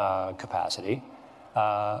capacity,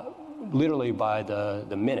 literally by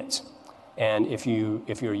the minute. And if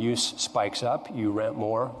your use spikes up, you rent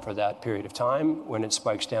more for that period of time. When it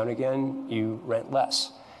spikes down again, you rent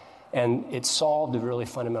less. And it solved a really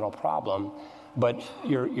fundamental problem. But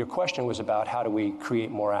your question was about how do we create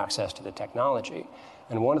more access to the technology.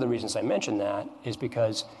 And one of the reasons I mentioned that is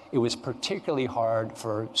because it was particularly hard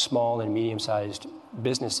for small and medium-sized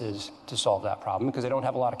businesses to solve that problem because they don't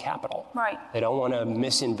have a lot of capital. Right. They don't want to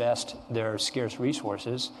misinvest their scarce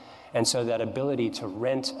resources. And so that ability to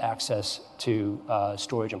rent access to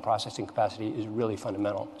storage and processing capacity is really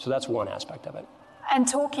fundamental. So that's one aspect of it. And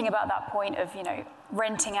talking about that point of,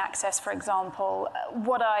 renting access, for example,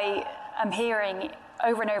 what I am hearing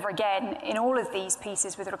over and over again in all of these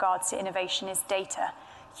pieces with regards to innovation is data.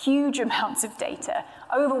 Huge amounts of data,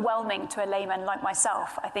 overwhelming to a layman like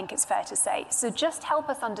myself, I think it's fair to say. So just help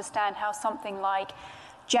us understand how something like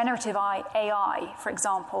generative AI, for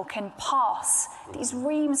example, can parse these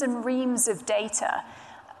reams and reams of data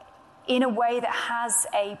in a way that has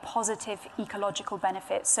a positive ecological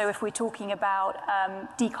benefit. So if we're talking about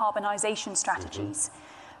decarbonization strategies,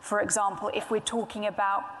 for example, if we're talking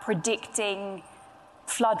about predicting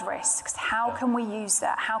flood risks, how can we use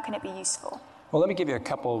that? How can it be useful? Well, let me give you a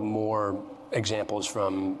couple more examples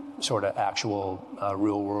from sort of actual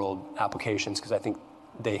real-world applications, because I think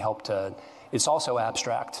they help to. It's also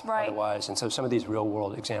abstract otherwise, and so some of these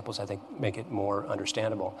real-world examples I think make it more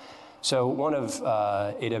understandable. So one of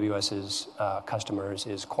AWS's customers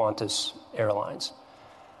is Qantas Airlines.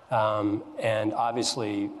 And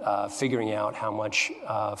obviously figuring out how much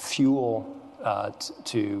fuel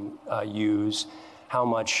to use, how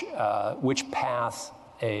much, which path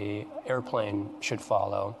a airplane should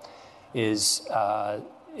follow is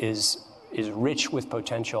rich with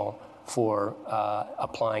potential for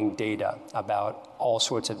applying data about all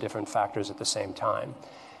sorts of different factors at the same time.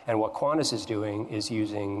 And what Qantas is doing is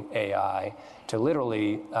using AI to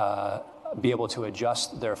literally be able to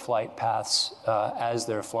adjust their flight paths as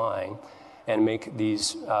they're flying and make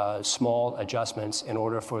these small adjustments in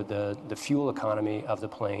order for the fuel economy of the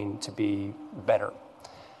plane to be better.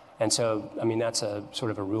 And so, I mean, that's a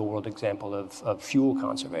sort of a real-world example of fuel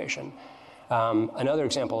conservation. Another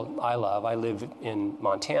example I love, I live in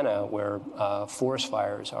Montana, where forest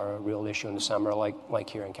fires are a real issue in the summer, like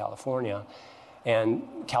here in California. And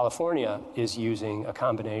California is using a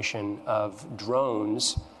combination of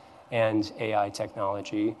drones and AI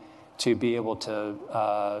technology to be able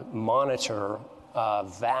to monitor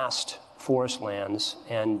vast forest lands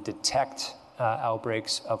and detect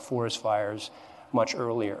outbreaks of forest fires much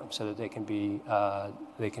earlier, so that they can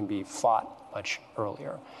be fought much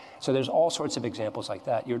earlier. So there's all sorts of examples like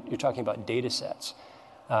that. You're talking about data sets.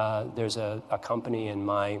 There's a company in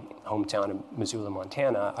my hometown of Missoula,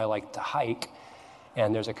 Montana. I like to hike.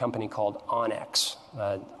 And there's a company called Onyx,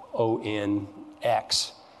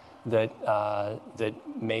 ONX, that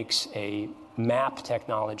makes a map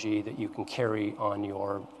technology that you can carry on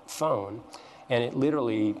your phone. And it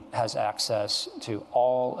literally has access to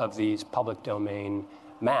all of these public domain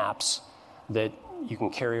maps that you can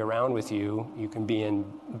carry around with you. You can be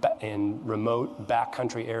in remote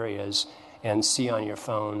backcountry areas and see on your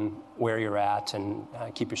phone where you're at and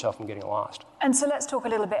keep yourself from getting lost. And so let's talk a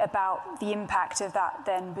little bit about the impact of that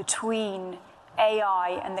then between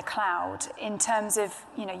AI and the cloud in terms of,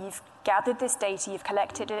 you've gathered this data, you've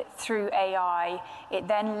collected it through AI, it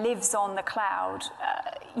then lives on the cloud.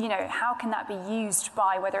 How can that be used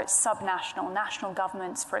by whether it's subnational, national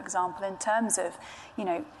governments, for example, in terms of,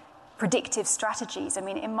 predictive strategies? I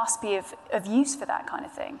mean, it must be of use for that kind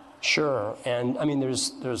of thing. Sure, and I mean,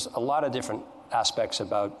 there's a lot of different aspects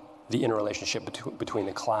about the interrelationship between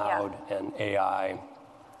the cloud and AI,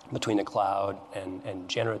 between the cloud and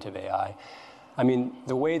generative AI. I mean,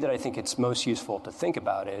 the way that I think it's most useful to think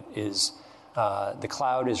about it is the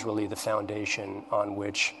cloud is really the foundation on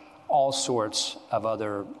which all sorts of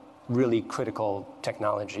other really critical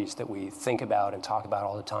technologies that we think about and talk about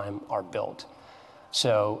all the time are built.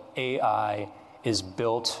 So AI is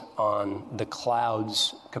built on the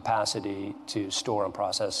cloud's capacity to store and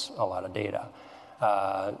process a lot of data.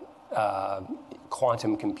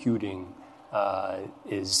 Quantum computing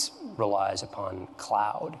relies upon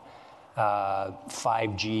cloud.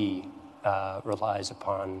 5G relies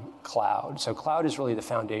upon cloud. So cloud is really the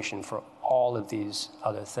foundation for all of these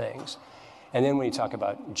other things. And then when you talk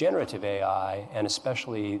about generative AI, and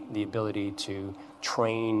especially the ability to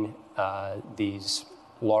train these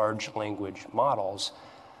large language models,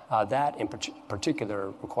 that in particular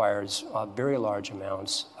requires very large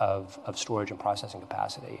amounts of storage and processing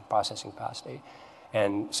capacity.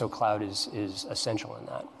 And so cloud is essential in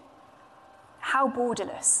that. How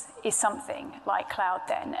borderless is something like cloud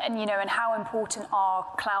then? And, and how important are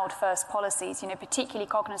cloud-first policies, particularly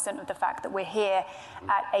cognizant of the fact that we're here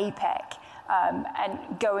at APEC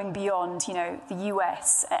and going beyond, the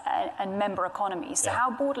US and member economies. So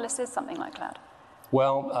how borderless is something like cloud?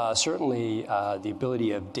 Well, certainly the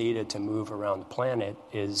ability of data to move around the planet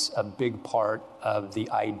is a big part of the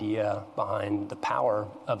idea behind the power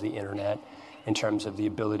of the internet, in terms of the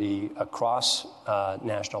ability across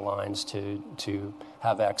national lines to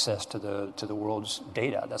have access to the world's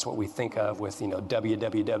data. That's what we think of with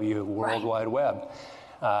WWW, World Wide Web.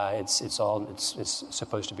 It's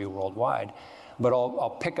supposed to be worldwide. But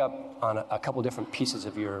I'll pick up on a couple different pieces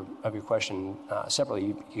of your question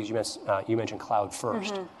separately, because you mentioned cloud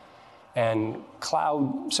first. Mm-hmm. And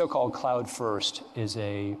so-called cloud first is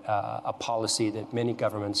a policy that many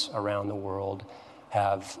governments around the world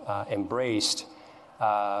have embraced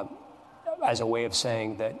as a way of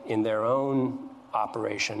saying that in their own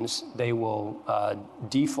operations, they will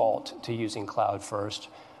default to using cloud first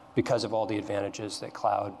because of all the advantages that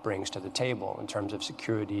cloud brings to the table in terms of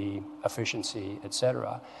security, efficiency, et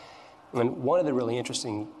cetera. And one of the really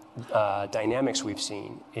interesting dynamics we've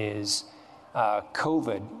seen is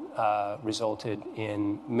COVID resulted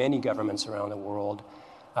in many governments around the world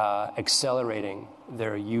accelerating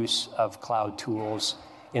their use of cloud tools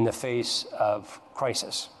in the face of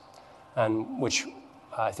crisis, and which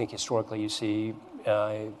I think historically you see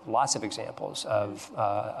lots of examples of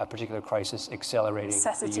a particular crisis accelerating.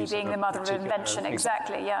 Necessity being the mother of invention,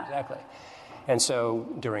 exactly, yeah. Exactly. And so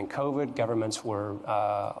during COVID, governments were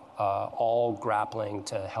all grappling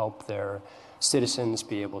to help their citizens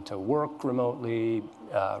be able to work remotely,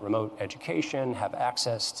 remote education, have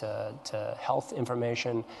access to health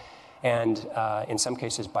information. And in some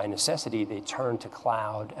cases, by necessity, they turned to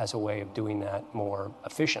cloud as a way of doing that more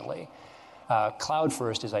efficiently. Cloud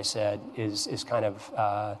first, as I said, is kind of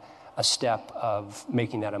a step of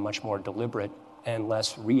making that a much more deliberate and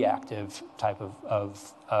less reactive type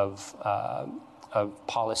of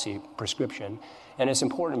policy prescription. And it's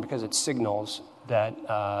important because it signals that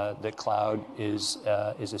that cloud is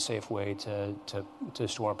a safe way to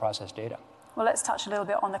store and process data. Well, let's touch a little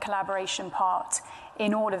bit on the collaboration part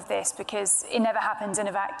in all of this, because it never happens in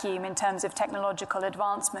a vacuum in terms of technological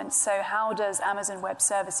advancements. So how does Amazon Web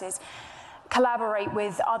Services collaborate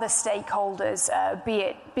with other stakeholders, be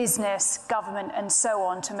it business, government, and so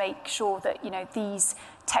on, to make sure that these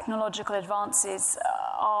technological advances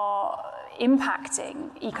are impacting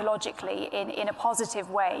ecologically in a positive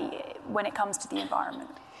way when it comes to the environment?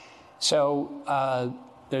 So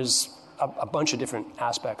there's a bunch of different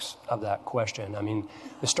aspects of that question. I mean,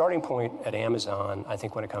 the starting point at Amazon, I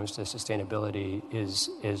think, when it comes to sustainability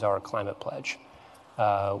is our climate pledge,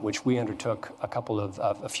 which we undertook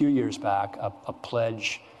a few years back, a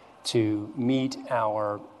pledge to meet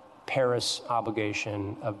our Paris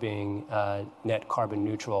obligation of being net carbon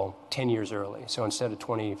neutral 10 years early. So instead of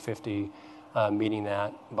 2050, meeting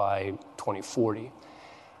that by 2040.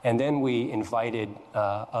 And then we invited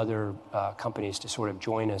other companies to sort of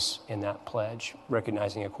join us in that pledge,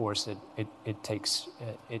 recognizing, of course, that it takes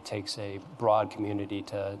a broad community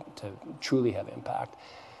to truly have impact.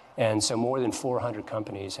 And so more than 400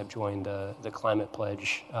 companies have joined the climate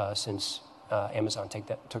pledge since Amazon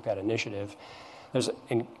took that initiative. There's,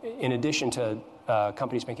 in addition to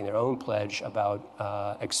companies making their own pledge about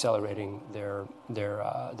accelerating their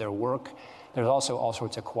work, there's also all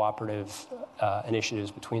sorts of cooperative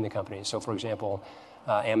initiatives between the companies. So, for example,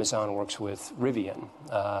 Amazon works with Rivian,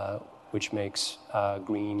 which makes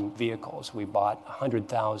green vehicles. We bought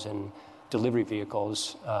 100,000 delivery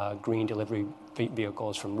vehicles, green delivery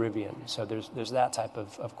vehicles from Rivian. So there's that type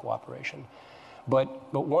of cooperation.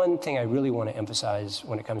 But one thing I really want to emphasize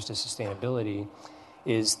when it comes to sustainability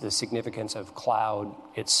is the significance of cloud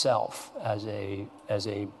itself as a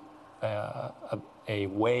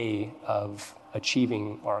way of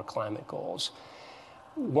achieving our climate goals.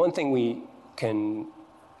 one thing we can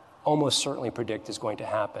almost certainly predict is going to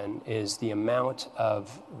happen is the amount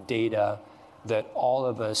of data that all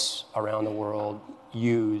of us around the world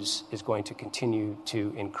use is going to continue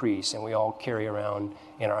to increase. And we all carry around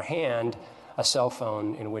in our hand a cell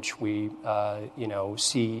phone in which we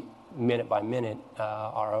see minute by minute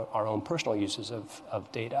our own personal uses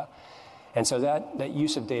of data. And so that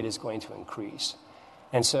use of data is going to increase.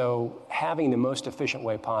 And so having the most efficient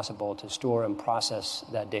way possible to store and process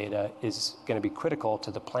that data is going to be critical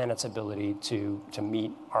to the planet's ability to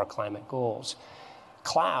meet our climate goals.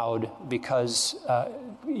 Cloud, because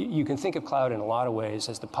you can think of cloud in a lot of ways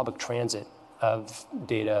as the public transit of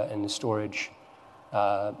data and storage,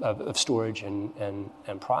 of storage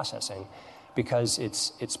and processing, because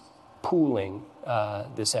it's pooling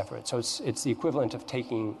this effort. So it's the equivalent of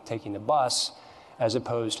taking the bus as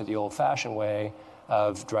opposed to the old-fashioned way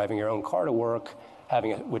of driving your own car to work,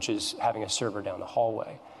 which is having a server down the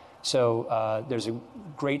hallway. So there's a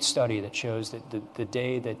great study that shows that the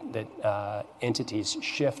day that entities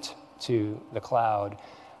shift to the cloud,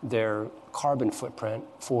 their carbon footprint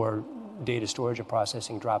for data storage and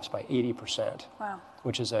processing drops by 80%. Wow.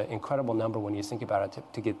 Which is an incredible number when you think about it,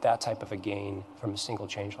 to get that type of a gain from a single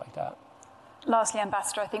change like that. Lastly,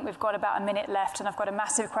 Ambassador, I think we've got about a minute left, and I've got a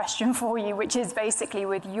massive question for you, which is basically,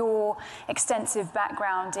 with your extensive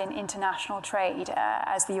background in international trade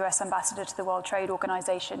as the US Ambassador to the World Trade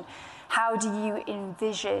Organization, how do you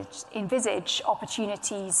envisage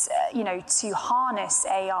opportunities, to harness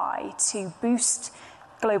AI to boost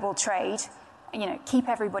global trade, keep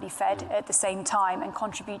everybody fed at the same time, and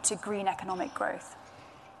contribute to green economic growth?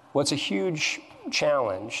 Well, it's a huge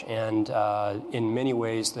challenge, and in many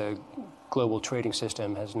ways, the global trading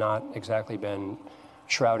system has not exactly been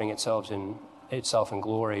shrouding itself in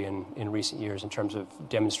glory in recent years in terms of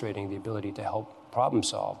demonstrating the ability to help problem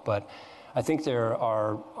solve. But I think there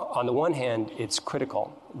are, on the one hand, it's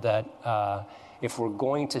critical that if we're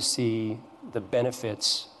going to see the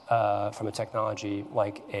benefits from a technology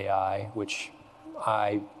like AI, which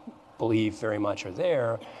I believe very much are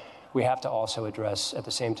there, we have to also address at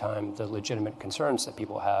the same time the legitimate concerns that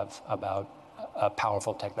people have about a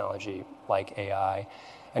powerful technology like AI,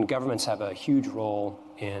 and governments have a huge role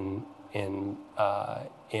in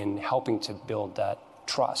helping to build that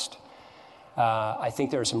trust. I think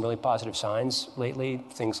there are some really positive signs lately,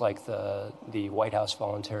 things like the White House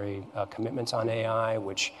voluntary commitments on AI,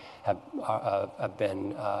 which have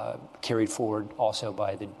been carried forward also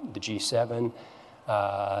by the G7.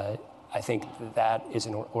 I think that is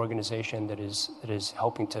an organization that is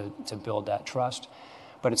helping to build that trust.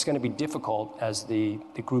 But it's going to be difficult as the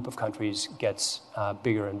group of countries gets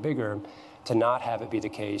bigger and bigger to not have it be the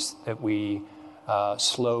case that we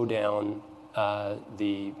slow down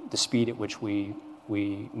the speed at which we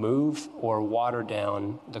move, or water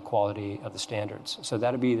down the quality of the standards. So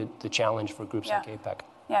that'll be the challenge for groups like APEC.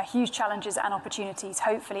 Yeah, huge challenges and opportunities,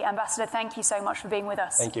 hopefully. Ambassador, thank you so much for being with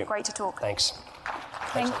us. Thank you. Great to talk. Thanks.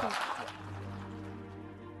 Thank you.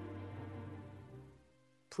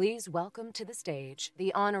 Please welcome to the stage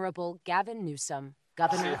the Honorable Gavin Newsom,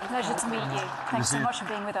 Governor. Pleasure to meet you. Thanks so much for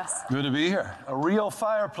being with us. Good to be here. A real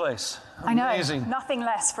fireplace. Amazing. I know. Nothing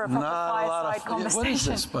less for a proper fireside conversation. What is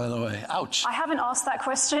this, by the way? Ouch. I haven't asked that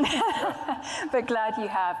question, but glad you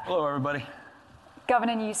have. Hello, everybody.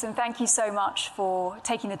 Governor Newsom, thank you so much for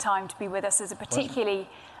taking the time to be with us. It's a particularly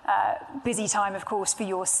busy time, of course, for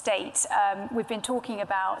your state. We've been talking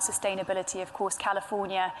about sustainability. Of course,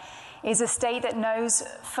 California is a state that knows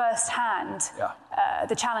firsthand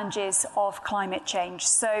the challenges of climate change.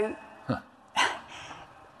 So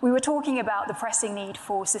we were talking about the pressing need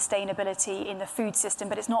for sustainability in the food system,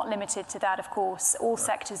 but it's not limited to that, of course, all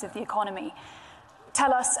sectors of the economy.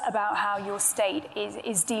 Tell us about how your state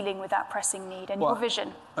is dealing with that pressing need and your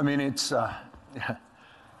vision. I mean, it's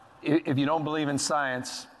if you don't believe in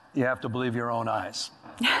science, you have to believe your own eyes.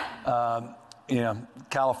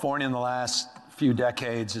 California in the last few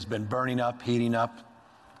decades has been burning up, heating up.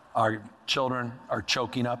 Our children are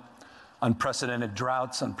choking up. Unprecedented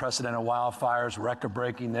droughts, unprecedented wildfires,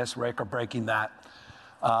 record-breaking this, record-breaking that.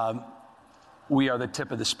 We are the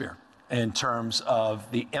tip of the spear in terms of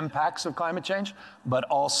the impacts of climate change, but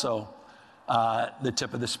also the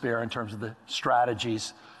tip of the spear in terms of the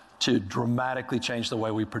strategies to dramatically change the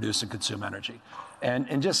way we produce and consume energy.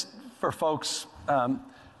 And just for folks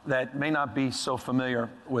that may not be so familiar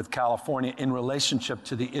with California in relationship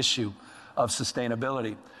to the issue of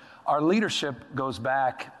sustainability, our leadership goes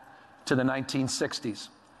back to the 1960s.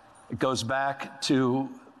 It goes back to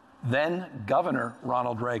then Governor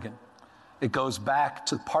Ronald Reagan. It goes back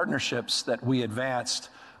to partnerships that we advanced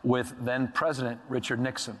with then President Richard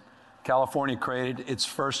Nixon California created its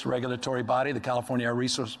first regulatory body, the California Air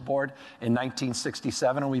Resources Board, in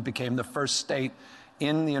 1967, and we became the first state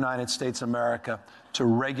in the United States of America to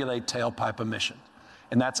regulate tailpipe emission.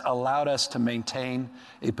 And that's allowed us to maintain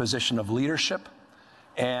a position of leadership,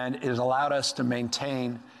 and it has allowed us to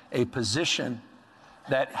maintain a position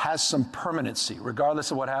that has some permanency. Regardless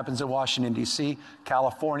of what happens in Washington, D.C.,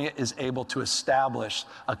 California is able to establish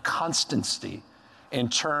a constancy in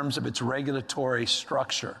terms of its regulatory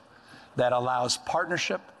structure that allows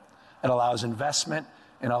partnership, it allows investment,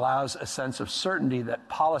 and allows a sense of certainty that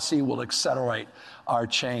policy will accelerate our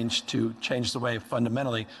change to change the way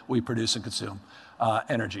fundamentally we produce and consume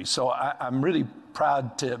energy. So I'm really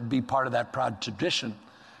proud to be part of that proud tradition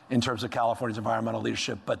in terms of California's environmental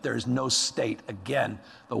leadership, but there's no state, again,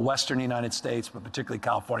 the Western United States, but particularly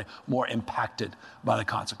California, more impacted by the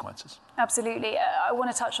consequences. Absolutely. I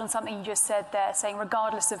want to touch on something you just said there, saying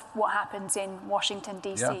regardless of what happens in Washington,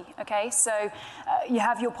 D.C., okay? So you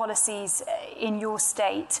have your policies in your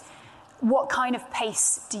state. What kind of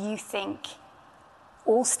pace do you think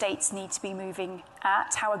all states need to be moving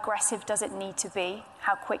at? How aggressive does it need to be?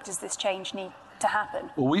 How quick does this change need to happen?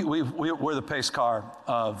 Well, we're the pace car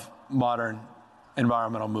of modern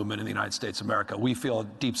environmental movement in the United States of America. We feel a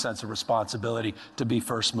deep sense of responsibility to be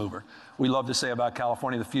first mover. We love to say about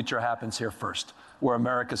California, the future happens here first, where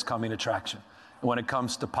America's coming to traction. And when it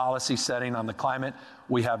comes to policy setting on the climate,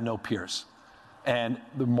 we have no peers. And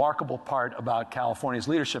the remarkable part about California's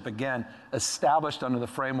leadership, again, established under the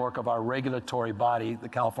framework of our regulatory body, the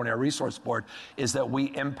California Air Resources Board, is that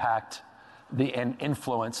we impact and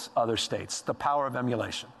influence other states. The power of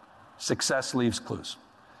emulation. Success leaves clues.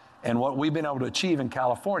 And what we've been able to achieve in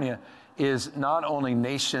California is not only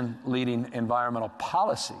nation-leading environmental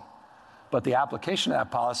policy, but the application of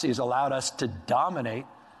that policy has allowed us to dominate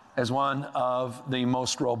as one of the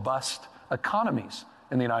most robust economies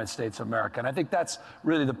in the United States of America. And I think that's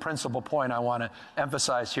really the principal point I want to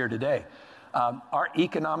emphasize here today. Our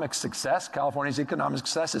economic success, California's economic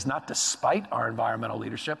success, is not despite our environmental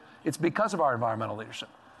leadership. It's because of our environmental leadership.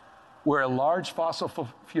 We're a large fossil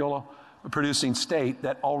fuel producing state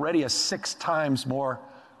that already has 6 times more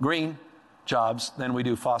green jobs than we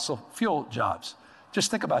do fossil fuel jobs.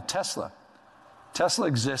 Just think about Tesla. Tesla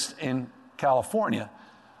exists in California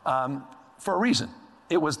for a reason.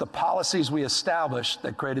 It was the policies we established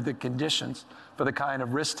that created the conditions for the kind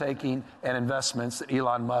of risk-taking and investments that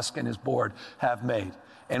Elon Musk and his board have made.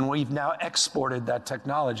 And we've now exported that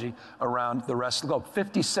technology around the rest of the globe.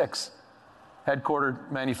 56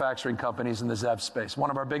 headquartered manufacturing companies in the ZEV space,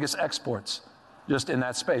 one of our biggest exports just in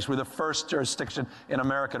that space. We're the first jurisdiction in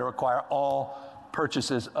America to require all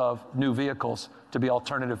purchases of new vehicles to be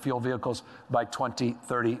alternative fuel vehicles by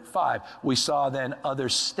 2035. We saw then other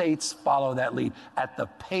states follow that lead at the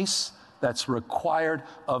pace that's required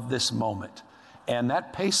of this moment. And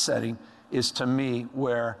that pace setting is, to me,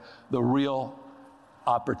 where the real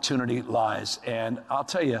opportunity lies. And I'll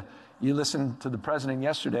tell you, you listened to the president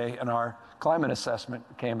yesterday and our climate assessment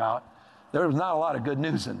came out. There was not a lot of good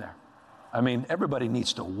news in there. I mean, everybody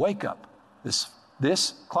needs to wake up.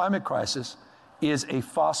 This climate crisis is a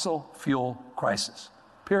fossil fuel crisis.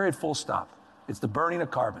 Period, full stop. It's the burning of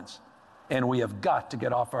carbons. And we have got to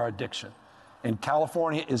get off our addiction. And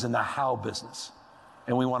California is in the how business.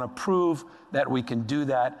 And we want to prove that we can do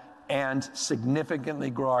that and significantly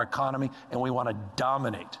grow our economy. And we want to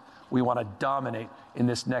dominate. We want to dominate in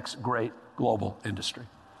this next great global industry.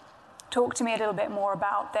 Talk to me a little bit more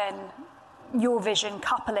about then your vision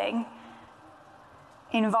coupling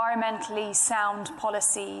environmentally sound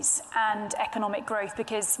policies and economic growth,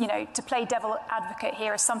 because, you know, to play devil advocate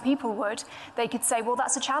here, as some people would, they could say, well,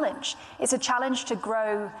 that's a challenge. It's a challenge to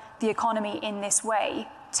grow the economy in this way,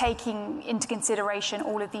 taking into consideration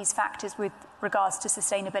all of these factors with regards to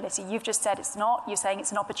sustainability. You've just said it's not. You're saying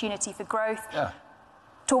it's an opportunity for growth. Yeah.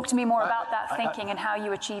 Talk to me more about that thinking and how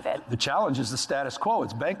you achieve it. The challenge is the status quo.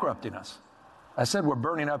 It's bankrupting us. I said we're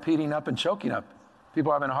burning up, heating up, and choking up.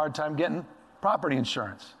 People are having a hard time getting property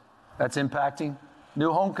insurance. That's impacting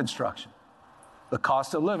new home construction. The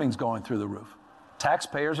cost of living is going through the roof.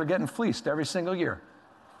 Taxpayers are getting fleeced every single year.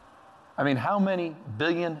 I mean, how many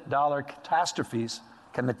billion-dollar catastrophes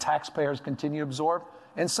can the taxpayers continue to absorb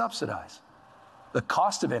and subsidize? The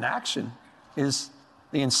cost of inaction is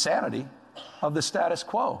the insanity of the status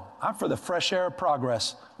quo. I'm for the fresh air of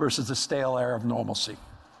progress versus the stale air of normalcy.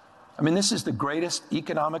 I mean, this is the greatest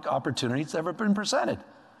economic opportunity that's ever been presented.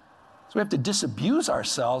 So we have to disabuse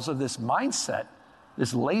ourselves of this mindset,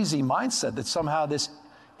 this lazy mindset that somehow this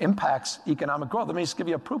impacts economic growth. Let me just give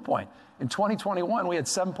you a proof point. In 2021, we had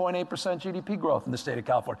 7.8% GDP growth in the state of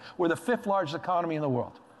California. We're the 5th largest economy in the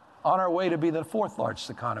world. on our way to be the 4th largest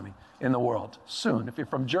economy in the world soon. If you're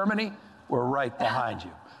from Germany, we're right behind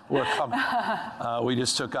you. We're coming. We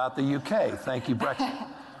just took out the UK. Thank you, Brexit.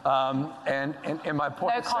 And my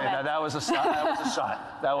point is saying that was a shot. That was a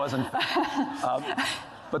shot. That wasn't.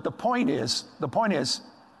 But the point is,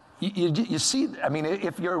 you see. I mean,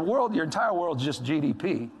 if your entire world is just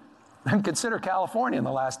GDP, then consider California in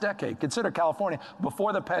the last decade. Consider California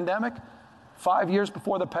before the pandemic. 5 years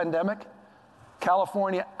before the pandemic,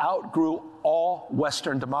 California outgrew all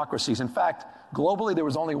Western democracies. In fact, globally, there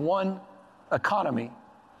was only one economy,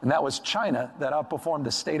 and that was China, that outperformed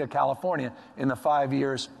the state of California in the 5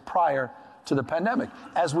 years prior to the pandemic,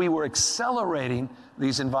 as we were accelerating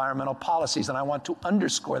these environmental policies. And I want to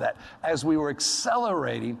underscore that, as we were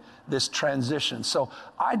accelerating this transition. So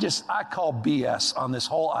I call BS on this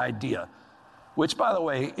whole idea, which, by the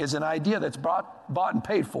way, is an idea that's bought and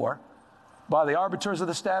paid for by the arbiters of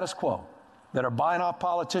the status quo that are buying off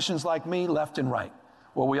politicians like me left and right,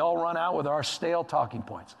 where we all run out with our stale talking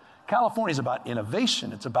points. California is about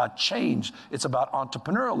innovation. It's about change. It's about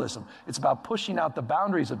entrepreneurialism. It's about pushing out the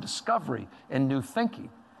boundaries of discovery and new thinking.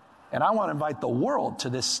 And I want to invite the world to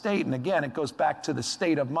this state. And again, it goes back to the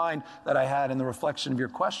state of mind that I had in the reflection of your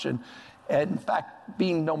question. And in fact,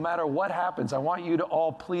 no matter what happens, I want you to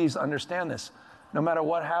all please understand this. No matter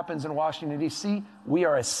what happens in Washington, D.C., we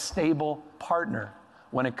are a stable partner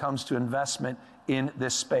when it comes to investment in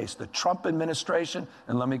this space. The Trump administration,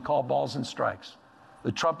 and let me call balls and strikes.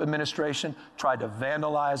 The Trump administration tried to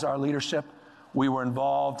vandalize our leadership. We were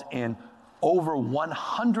involved in over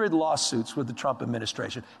 100 lawsuits with the Trump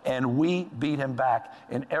administration, and we beat him back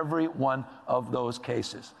in every one of those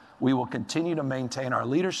cases. We will continue to maintain our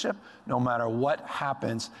leadership no matter what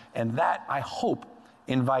happens, and that, I hope,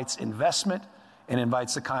 invites investment and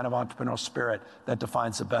invites the kind of entrepreneurial spirit that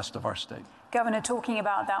defines the best of our state. Governor, talking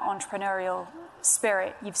about that entrepreneurial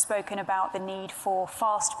spirit, you've spoken about the need for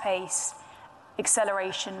fast pace,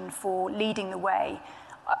 acceleration, for leading the way.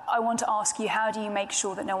 I want to ask you, how do you make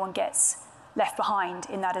sure that no one gets left behind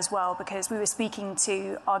in that as well? Because we were speaking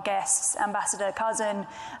to our guests, Ambassador Cousin,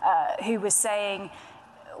 who was saying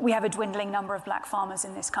we have a dwindling number of black farmers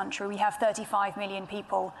in this country. We have 35 million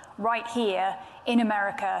people right here in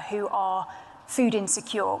America who are food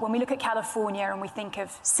insecure. When we look at California and we think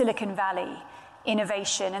of Silicon Valley,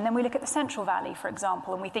 innovation, and then we look at the Central Valley, for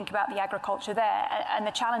example, and we think about the agriculture there and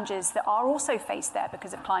the challenges that are also faced there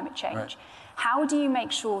because of climate change. Right. How do you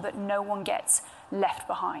make sure that no one gets left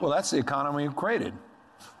behind? Well, that's the economy we created.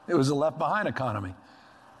 It was a left behind economy.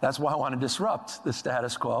 That's why I want to disrupt the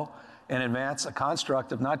status quo and advance a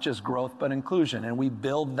construct of not just growth, but inclusion. And we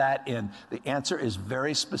build that in. The answer is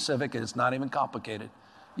very specific, and it's not even complicated.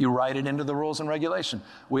 You write it into the rules and regulation.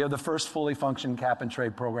 We have the first fully functioning cap and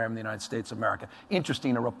trade program in the United States of America.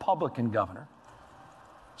 Interesting, a Republican governor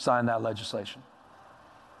signed that legislation.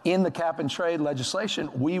 In the cap and trade legislation,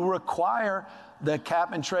 we require the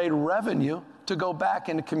cap and trade revenue to go back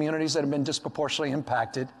into communities that have been disproportionately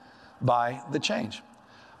impacted by the change.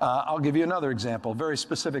 I'll give you another example, very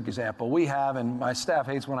specific example. We have, and my staff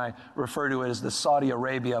hates when I refer to it as the Saudi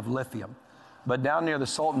Arabia of lithium. But down near the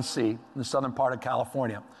Salton Sea, in the southern part of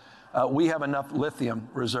California, we have enough lithium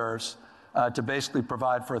reserves to basically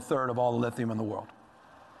provide for a third of all the lithium in the world.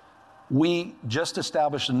 We just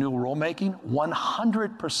established a new rulemaking.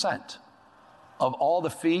 100% of all the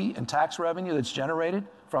fee and tax revenue that's generated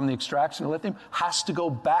from the extraction of lithium has to go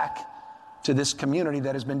back to this community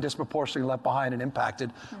that has been disproportionately left behind and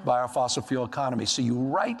impacted by our fossil fuel economy. So you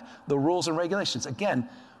write the rules and regulations. Again,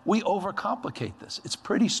 we overcomplicate this. It's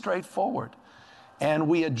pretty straightforward. And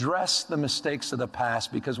we address the mistakes of the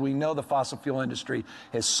past because we know the fossil fuel industry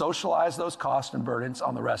has socialized those costs and burdens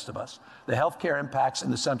on the rest of us. The healthcare impacts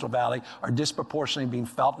in the Central Valley are disproportionately being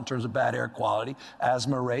felt in terms of bad air quality,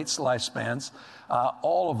 asthma rates, lifespans.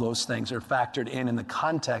 All of those things are factored in the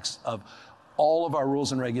context of all of our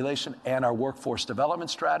rules and regulation and our workforce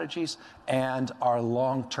development strategies and our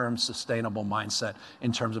long-term sustainable mindset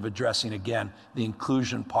in terms of addressing, again, the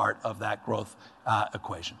inclusion part of that growth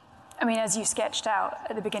equation. I mean, as you sketched out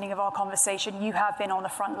at the beginning of our conversation, you have been on the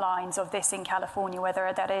front lines of this in California,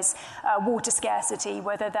 whether that is water scarcity,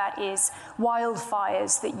 whether that is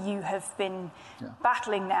wildfires that you have been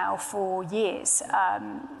battling now for years,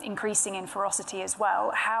 increasing in ferocity as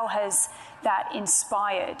well. How has that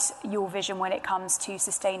inspired your vision when it comes to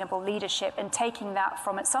sustainable leadership and taking that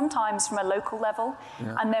from it, sometimes from a local level,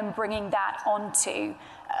 and then bringing that onto,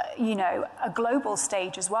 a global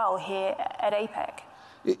stage as well here at APEC?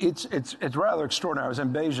 It's rather extraordinary. I was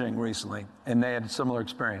in Beijing recently, and they had a similar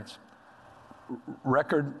experience.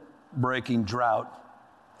 Record-breaking drought,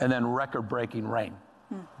 and then record-breaking rain.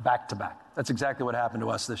 back to back. That's exactly what happened to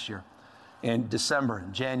us this year. In December,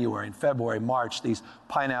 and January, and February, March, these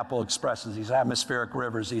pineapple expresses, these atmospheric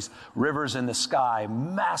rivers, these rivers in the sky,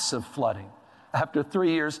 massive flooding. After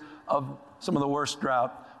 3 years of some of the worst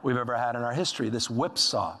drought we've ever had in our history, this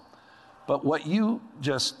whipsaw. But what you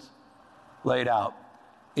just laid out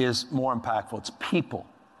is more impactful. It's people,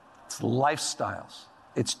 it's lifestyles,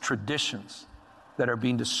 it's traditions that are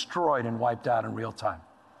being destroyed and wiped out in real time.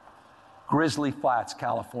 Grizzly Flats,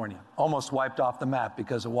 California, almost wiped off the map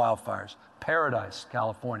because of wildfires. Paradise,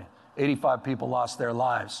 California, 85 people lost their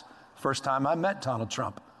lives. First time I met Donald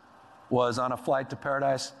Trump was on a flight to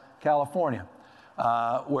Paradise, California,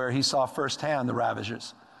 where he saw firsthand the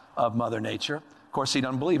ravages of Mother Nature. Of course, he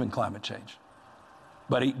doesn't believe in climate change,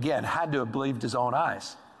 but he, again, had to have believed his own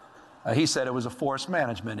eyes. He said it was a forest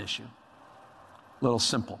management issue. A little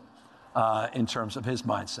simple in terms of his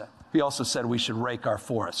mindset. He also said we should rake our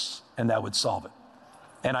forests, and that would solve it.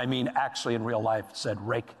 And I mean, actually in real life, said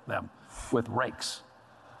rake them with rakes.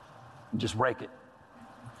 Just rake it.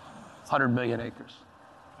 100 million acres.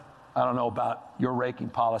 I don't know about your raking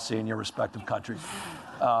policy in your respective countries,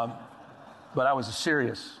 but that was a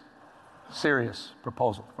serious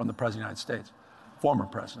proposal from the President of the United States, former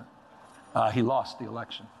president. He lost the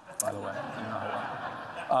election, by the way.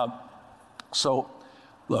 So,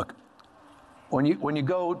 look, when you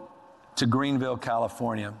go to Greenville,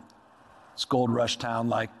 California, it's gold rush town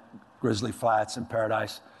like Grizzly Flats and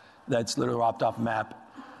Paradise, that's literally wiped off a map.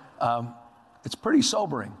 It's pretty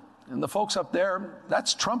sobering. And the folks up there,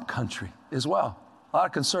 that's Trump country as well. A lot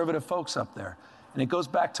of conservative folks up there. And it goes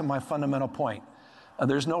back to my fundamental point.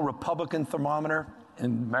 There's no Republican thermometer in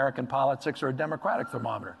American politics or a Democratic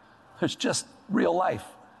thermometer. There's just real life.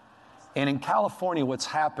 And in California, what's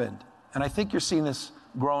happened, and I think you're seeing this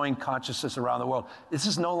growing consciousness around the world, this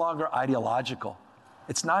is no longer ideological.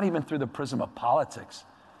 It's not even through the prism of politics.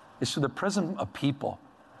 It's through the prism of people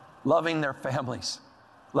loving their families,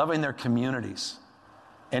 loving their communities,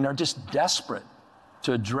 and are just desperate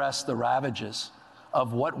to address the ravages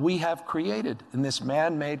of what we have created in this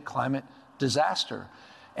man-made climate disaster.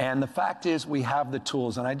 And the fact is, we have the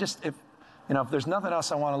tools. And if there's nothing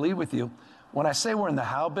else I want to leave with you, when I say we're in the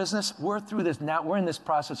how business, we're through this now. We're in this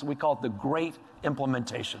process. We call it the great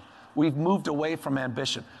implementation. We've moved away from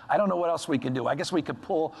ambition. I don't know what else we can do. I guess we could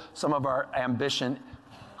pull some of our ambition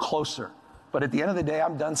closer. But at the end of the day,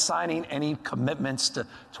 I'm done signing any commitments to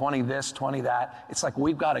 20 this, 20 that. It's like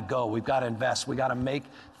we've got to go. We've got to invest. We've got to make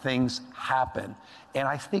things happen. And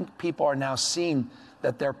I think people are now seeing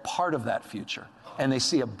that they're part of that future. And they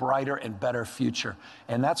see a brighter and better future.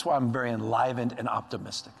 And that's why I'm very enlivened and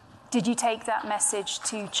optimistic. Did you take that message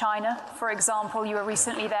to China, for example? You were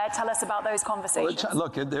recently there. Tell us about those conversations. Well,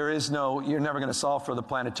 look, you're never going to solve for the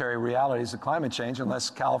planetary realities of climate change unless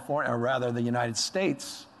California, or rather the United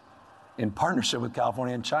States, in partnership with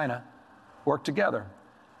California and China, work together.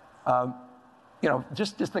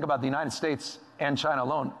 Just think about the United States and China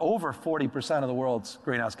alone, over 40% of the world's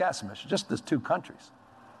greenhouse gas emissions, just those two countries.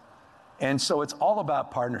 And so it's all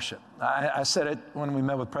about partnership. I said it when we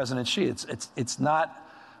met with President Xi. It's not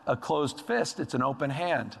a closed fist, it's an open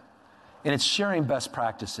hand. And it's sharing best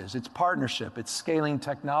practices, it's partnership, it's scaling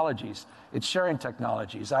technologies, it's sharing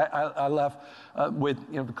technologies. I left with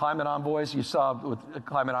the climate envoys. You saw with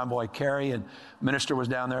climate envoy Kerry, and minister was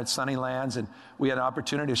down there at Sunnylands, and we had an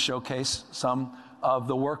opportunity to showcase some of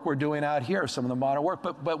the work we're doing out here, some of the modern work.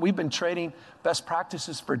 But we've been trading best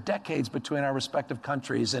practices for decades between our respective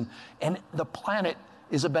countries, and the planet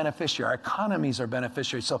is a beneficiary. Our economies are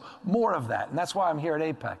beneficiaries. So more of that. And that's why I'm here at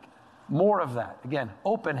APEC. More of that. Again,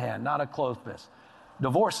 open hand, not a closed fist.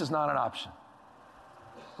 Divorce is not an option.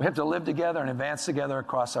 We have to live together and advance together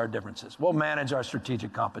across our differences. We'll manage our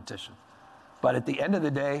strategic competition. But at the end of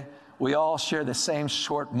the day, we all share the same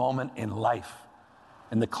short moment in life.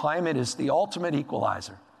 And the climate is the ultimate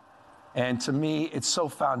equalizer. And to me, it's so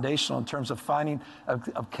foundational in terms of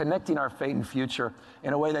connecting our fate and future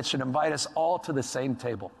in a way that should invite us all to the same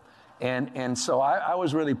table. And so I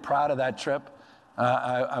was really proud of that trip.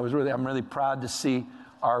 I'm really proud to see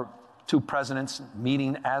our two presidents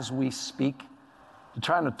meeting as we speak,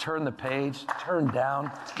 trying to turn the page, turn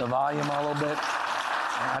down the volume a little bit.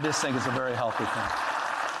 And I just think it's a very healthy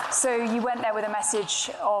thing. So you went there with a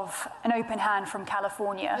message of an open hand from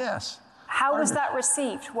California. Yes. How was that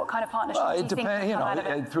received? What kind of partnership do you think came out of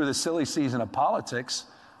it? Through the silly season of politics,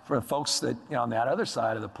 for folks that, on that other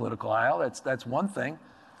side of the political aisle, that's one thing.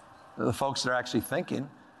 The folks that are actually thinking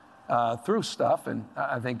through stuff, and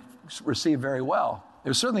I think received very well. It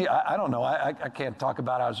was certainly, I don't know, I can't talk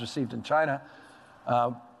about how it was received in China,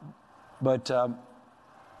 but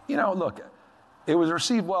look, it was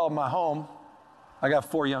received well in my home. I got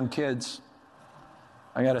 4 young kids.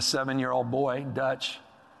 I got a 7-year-old boy, Dutch.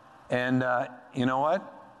 And you know what?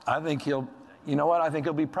 I think he'll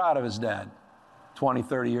be proud of his dad 20,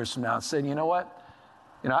 30 years from now and saying, you know what?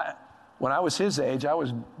 When I was his age, I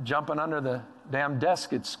was jumping under the damn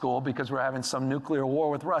desk at school because we're having some nuclear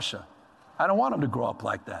war with Russia. I don't want him to grow up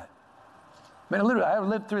like that. I mean, literally, I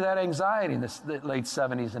lived through that anxiety in the late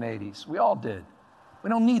 70s and 80s. We all did. We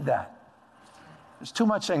don't need that. There's too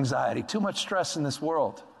much anxiety, too much stress in this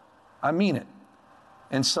world. I mean it.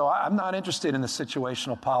 And so I'm not interested in the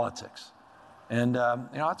situational politics. And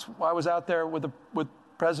that's why I was out there with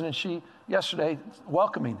President Xi yesterday,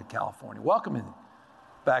 welcoming to California, welcoming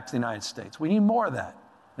back to the United States. We need more of that.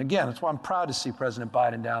 And again, that's why I'm proud to see President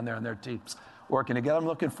Biden down there and their teams working together. I'm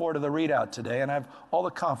looking forward to the readout today, and I have all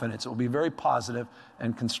the confidence it will be very positive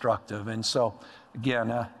and constructive. And so,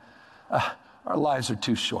 again, our lives are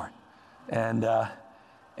too short. And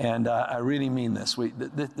I really mean this.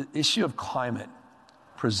 The issue of climate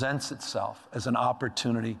presents itself as an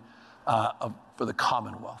opportunity for the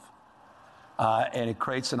Commonwealth. And it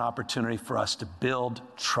creates an opportunity for us to build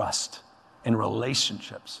trust in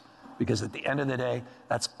relationships, because at the end of the day,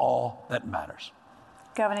 that's all that matters.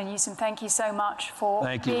 Governor Newsom, thank you so much for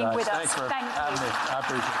being with us. Thanks for having me. I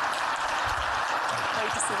appreciate it.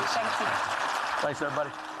 Great to see you. Thank you. Thanks,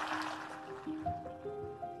 everybody.